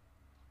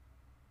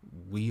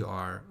 We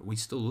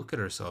still look at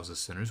ourselves as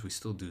sinners, we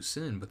still do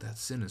sin, but that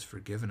sin is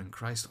forgiven in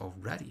Christ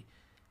already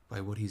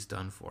by what he's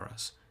done for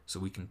us. So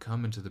we can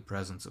come into the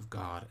presence of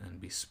God and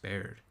be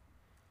spared.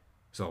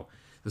 So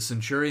the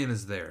centurion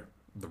is there.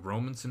 The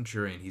Roman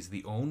centurion, he's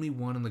the only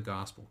one in the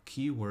gospel,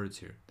 key words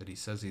here, that he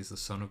says he's the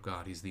Son of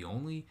God. He's the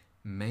only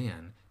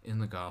man in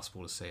the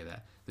gospel to say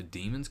that. The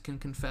demons can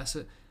confess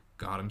it.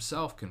 God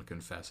himself can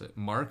confess it.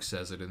 Mark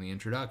says it in the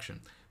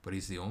introduction, but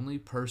he's the only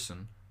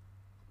person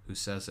who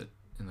says it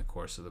in the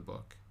course of the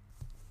book.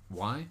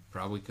 Why?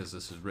 Probably because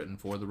this is written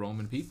for the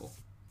Roman people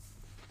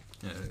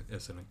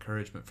as an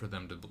encouragement for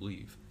them to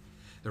believe.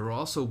 There were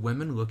also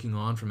women looking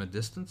on from a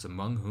distance,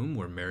 among whom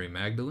were Mary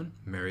Magdalene,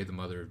 Mary the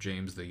mother of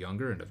James the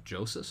Younger and of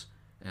Joseph,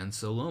 and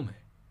Salome.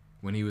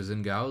 When he was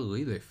in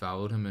Galilee, they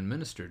followed him and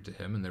ministered to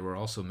him, and there were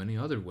also many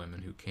other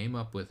women who came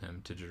up with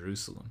him to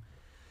Jerusalem.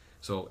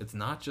 So it's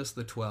not just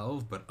the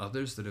 12, but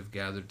others that have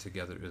gathered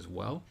together as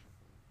well.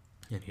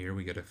 And here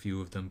we get a few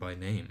of them by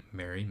name,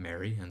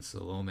 Mary, and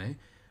Salome.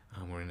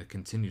 We're going to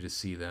continue to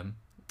see them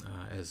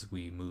as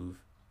we move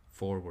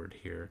forward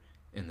here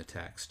in the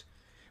text.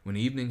 When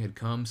evening had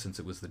come, since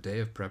it was the day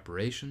of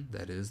preparation,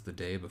 that is, the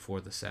day before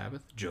the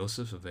Sabbath,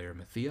 Joseph of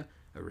Arimathea,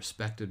 a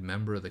respected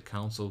member of the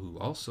council, who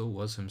also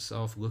was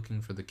himself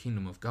looking for the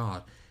kingdom of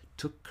God,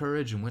 took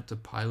courage and went to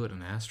Pilate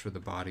and asked for the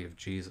body of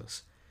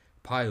Jesus.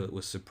 Pilate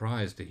was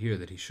surprised to hear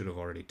that he should have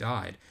already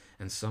died,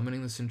 and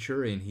summoning the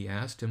centurion, he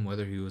asked him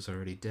whether he was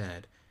already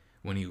dead.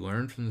 When he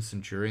learned from the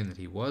centurion that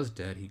he was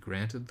dead, he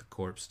granted the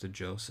corpse to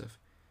Joseph.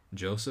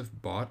 Joseph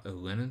bought a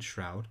linen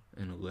shroud,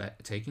 and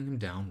taking him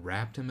down,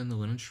 wrapped him in the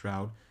linen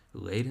shroud,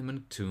 laid him in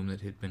a tomb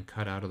that had been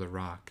cut out of the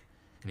rock,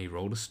 and he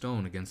rolled a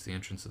stone against the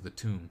entrance of the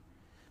tomb.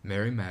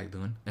 Mary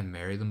Magdalene and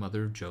Mary the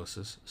mother of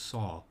Joseph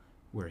saw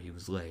where he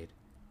was laid.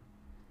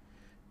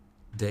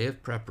 Day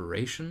of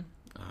preparation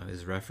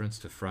is reference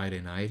to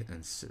Friday night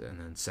and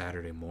then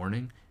Saturday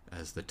morning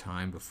as the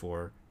time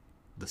before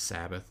the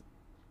Sabbath,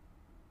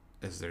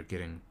 as they're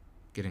getting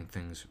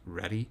things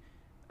ready.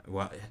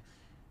 Well,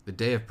 the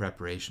day of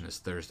preparation is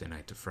Thursday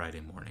night to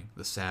Friday morning.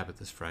 The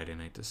Sabbath is Friday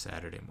night to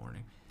Saturday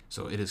morning.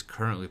 So it is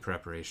currently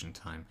preparation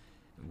time.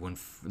 When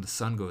the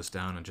sun goes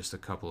down in just a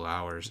couple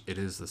hours, it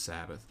is the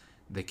Sabbath.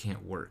 They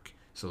can't work.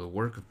 So the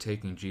work of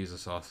taking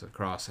Jesus off the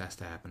cross has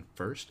to happen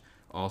first.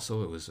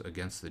 Also, it was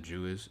against the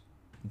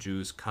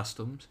Jews'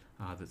 customs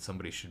that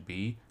somebody should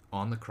be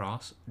on the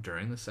cross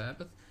during the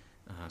Sabbath.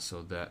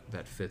 So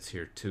that fits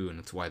here too, and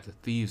it's why the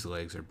thieves'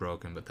 legs are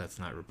broken, but that's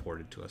not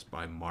reported to us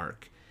by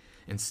Mark.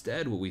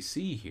 Instead, what we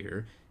see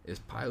here is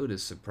Pilate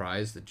is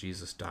surprised that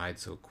Jesus died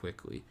so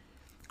quickly.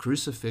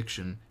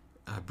 Crucifixion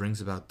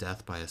brings about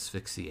death by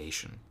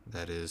asphyxiation.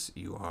 That is,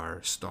 you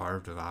are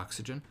starved of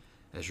oxygen.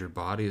 As your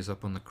body is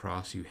up on the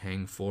cross, you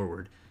hang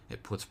forward.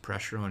 It puts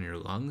pressure on your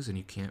lungs, and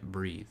you can't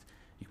breathe.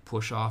 You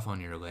push off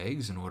on your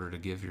legs in order to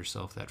give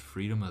yourself that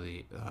freedom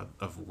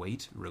of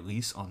weight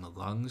release on the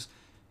lungs.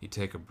 You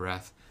take a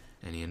breath,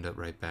 and you end up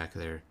right back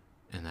there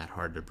in that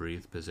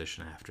hard-to-breathe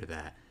position after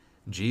that.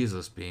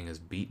 Jesus, being as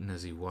beaten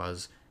as he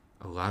was,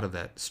 a lot of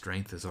that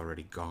strength is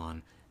already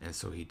gone, and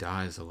so he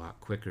dies a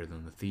lot quicker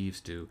than the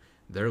thieves do.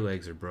 Their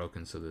legs are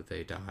broken so that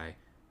they die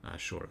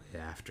shortly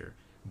after.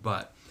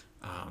 But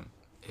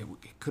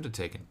it could have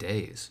taken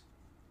days,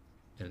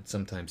 and it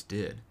sometimes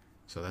did.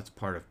 So that's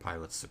part of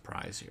Pilate's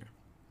surprise here.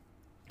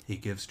 He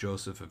gives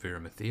Joseph of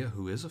Arimathea,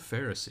 who is a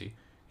Pharisee,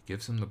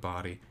 gives him the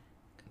body,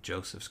 and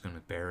Joseph's going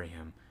to bury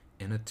him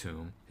in a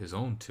tomb, his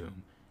own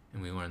tomb.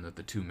 And we learn that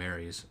the two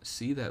Marys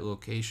see that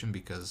location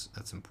because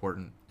that's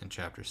important in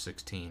chapter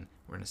 16.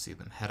 We're going to see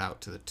them head out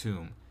to the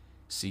tomb,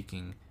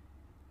 seeking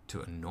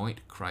to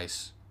anoint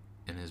Christ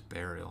in his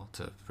burial,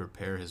 to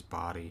prepare his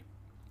body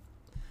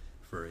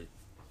for it.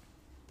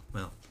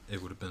 Well,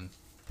 it would have been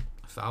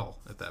foul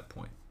at that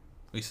point.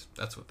 At least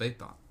that's what they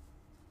thought.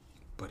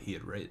 But he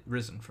had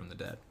risen from the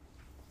dead.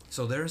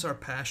 So there's our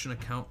passion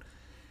account.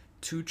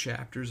 2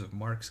 chapters of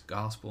Mark's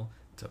gospel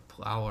to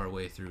plow our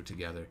way through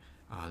together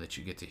that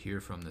you get to hear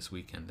from this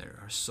weekend. There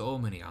are so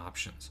many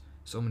options,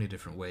 so many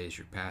different ways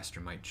your pastor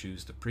might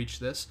choose to preach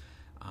this.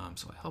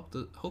 So I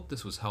hope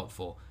this was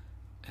helpful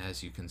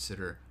as you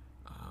consider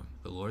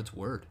the Lord's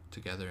Word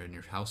together in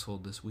your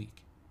household this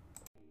week.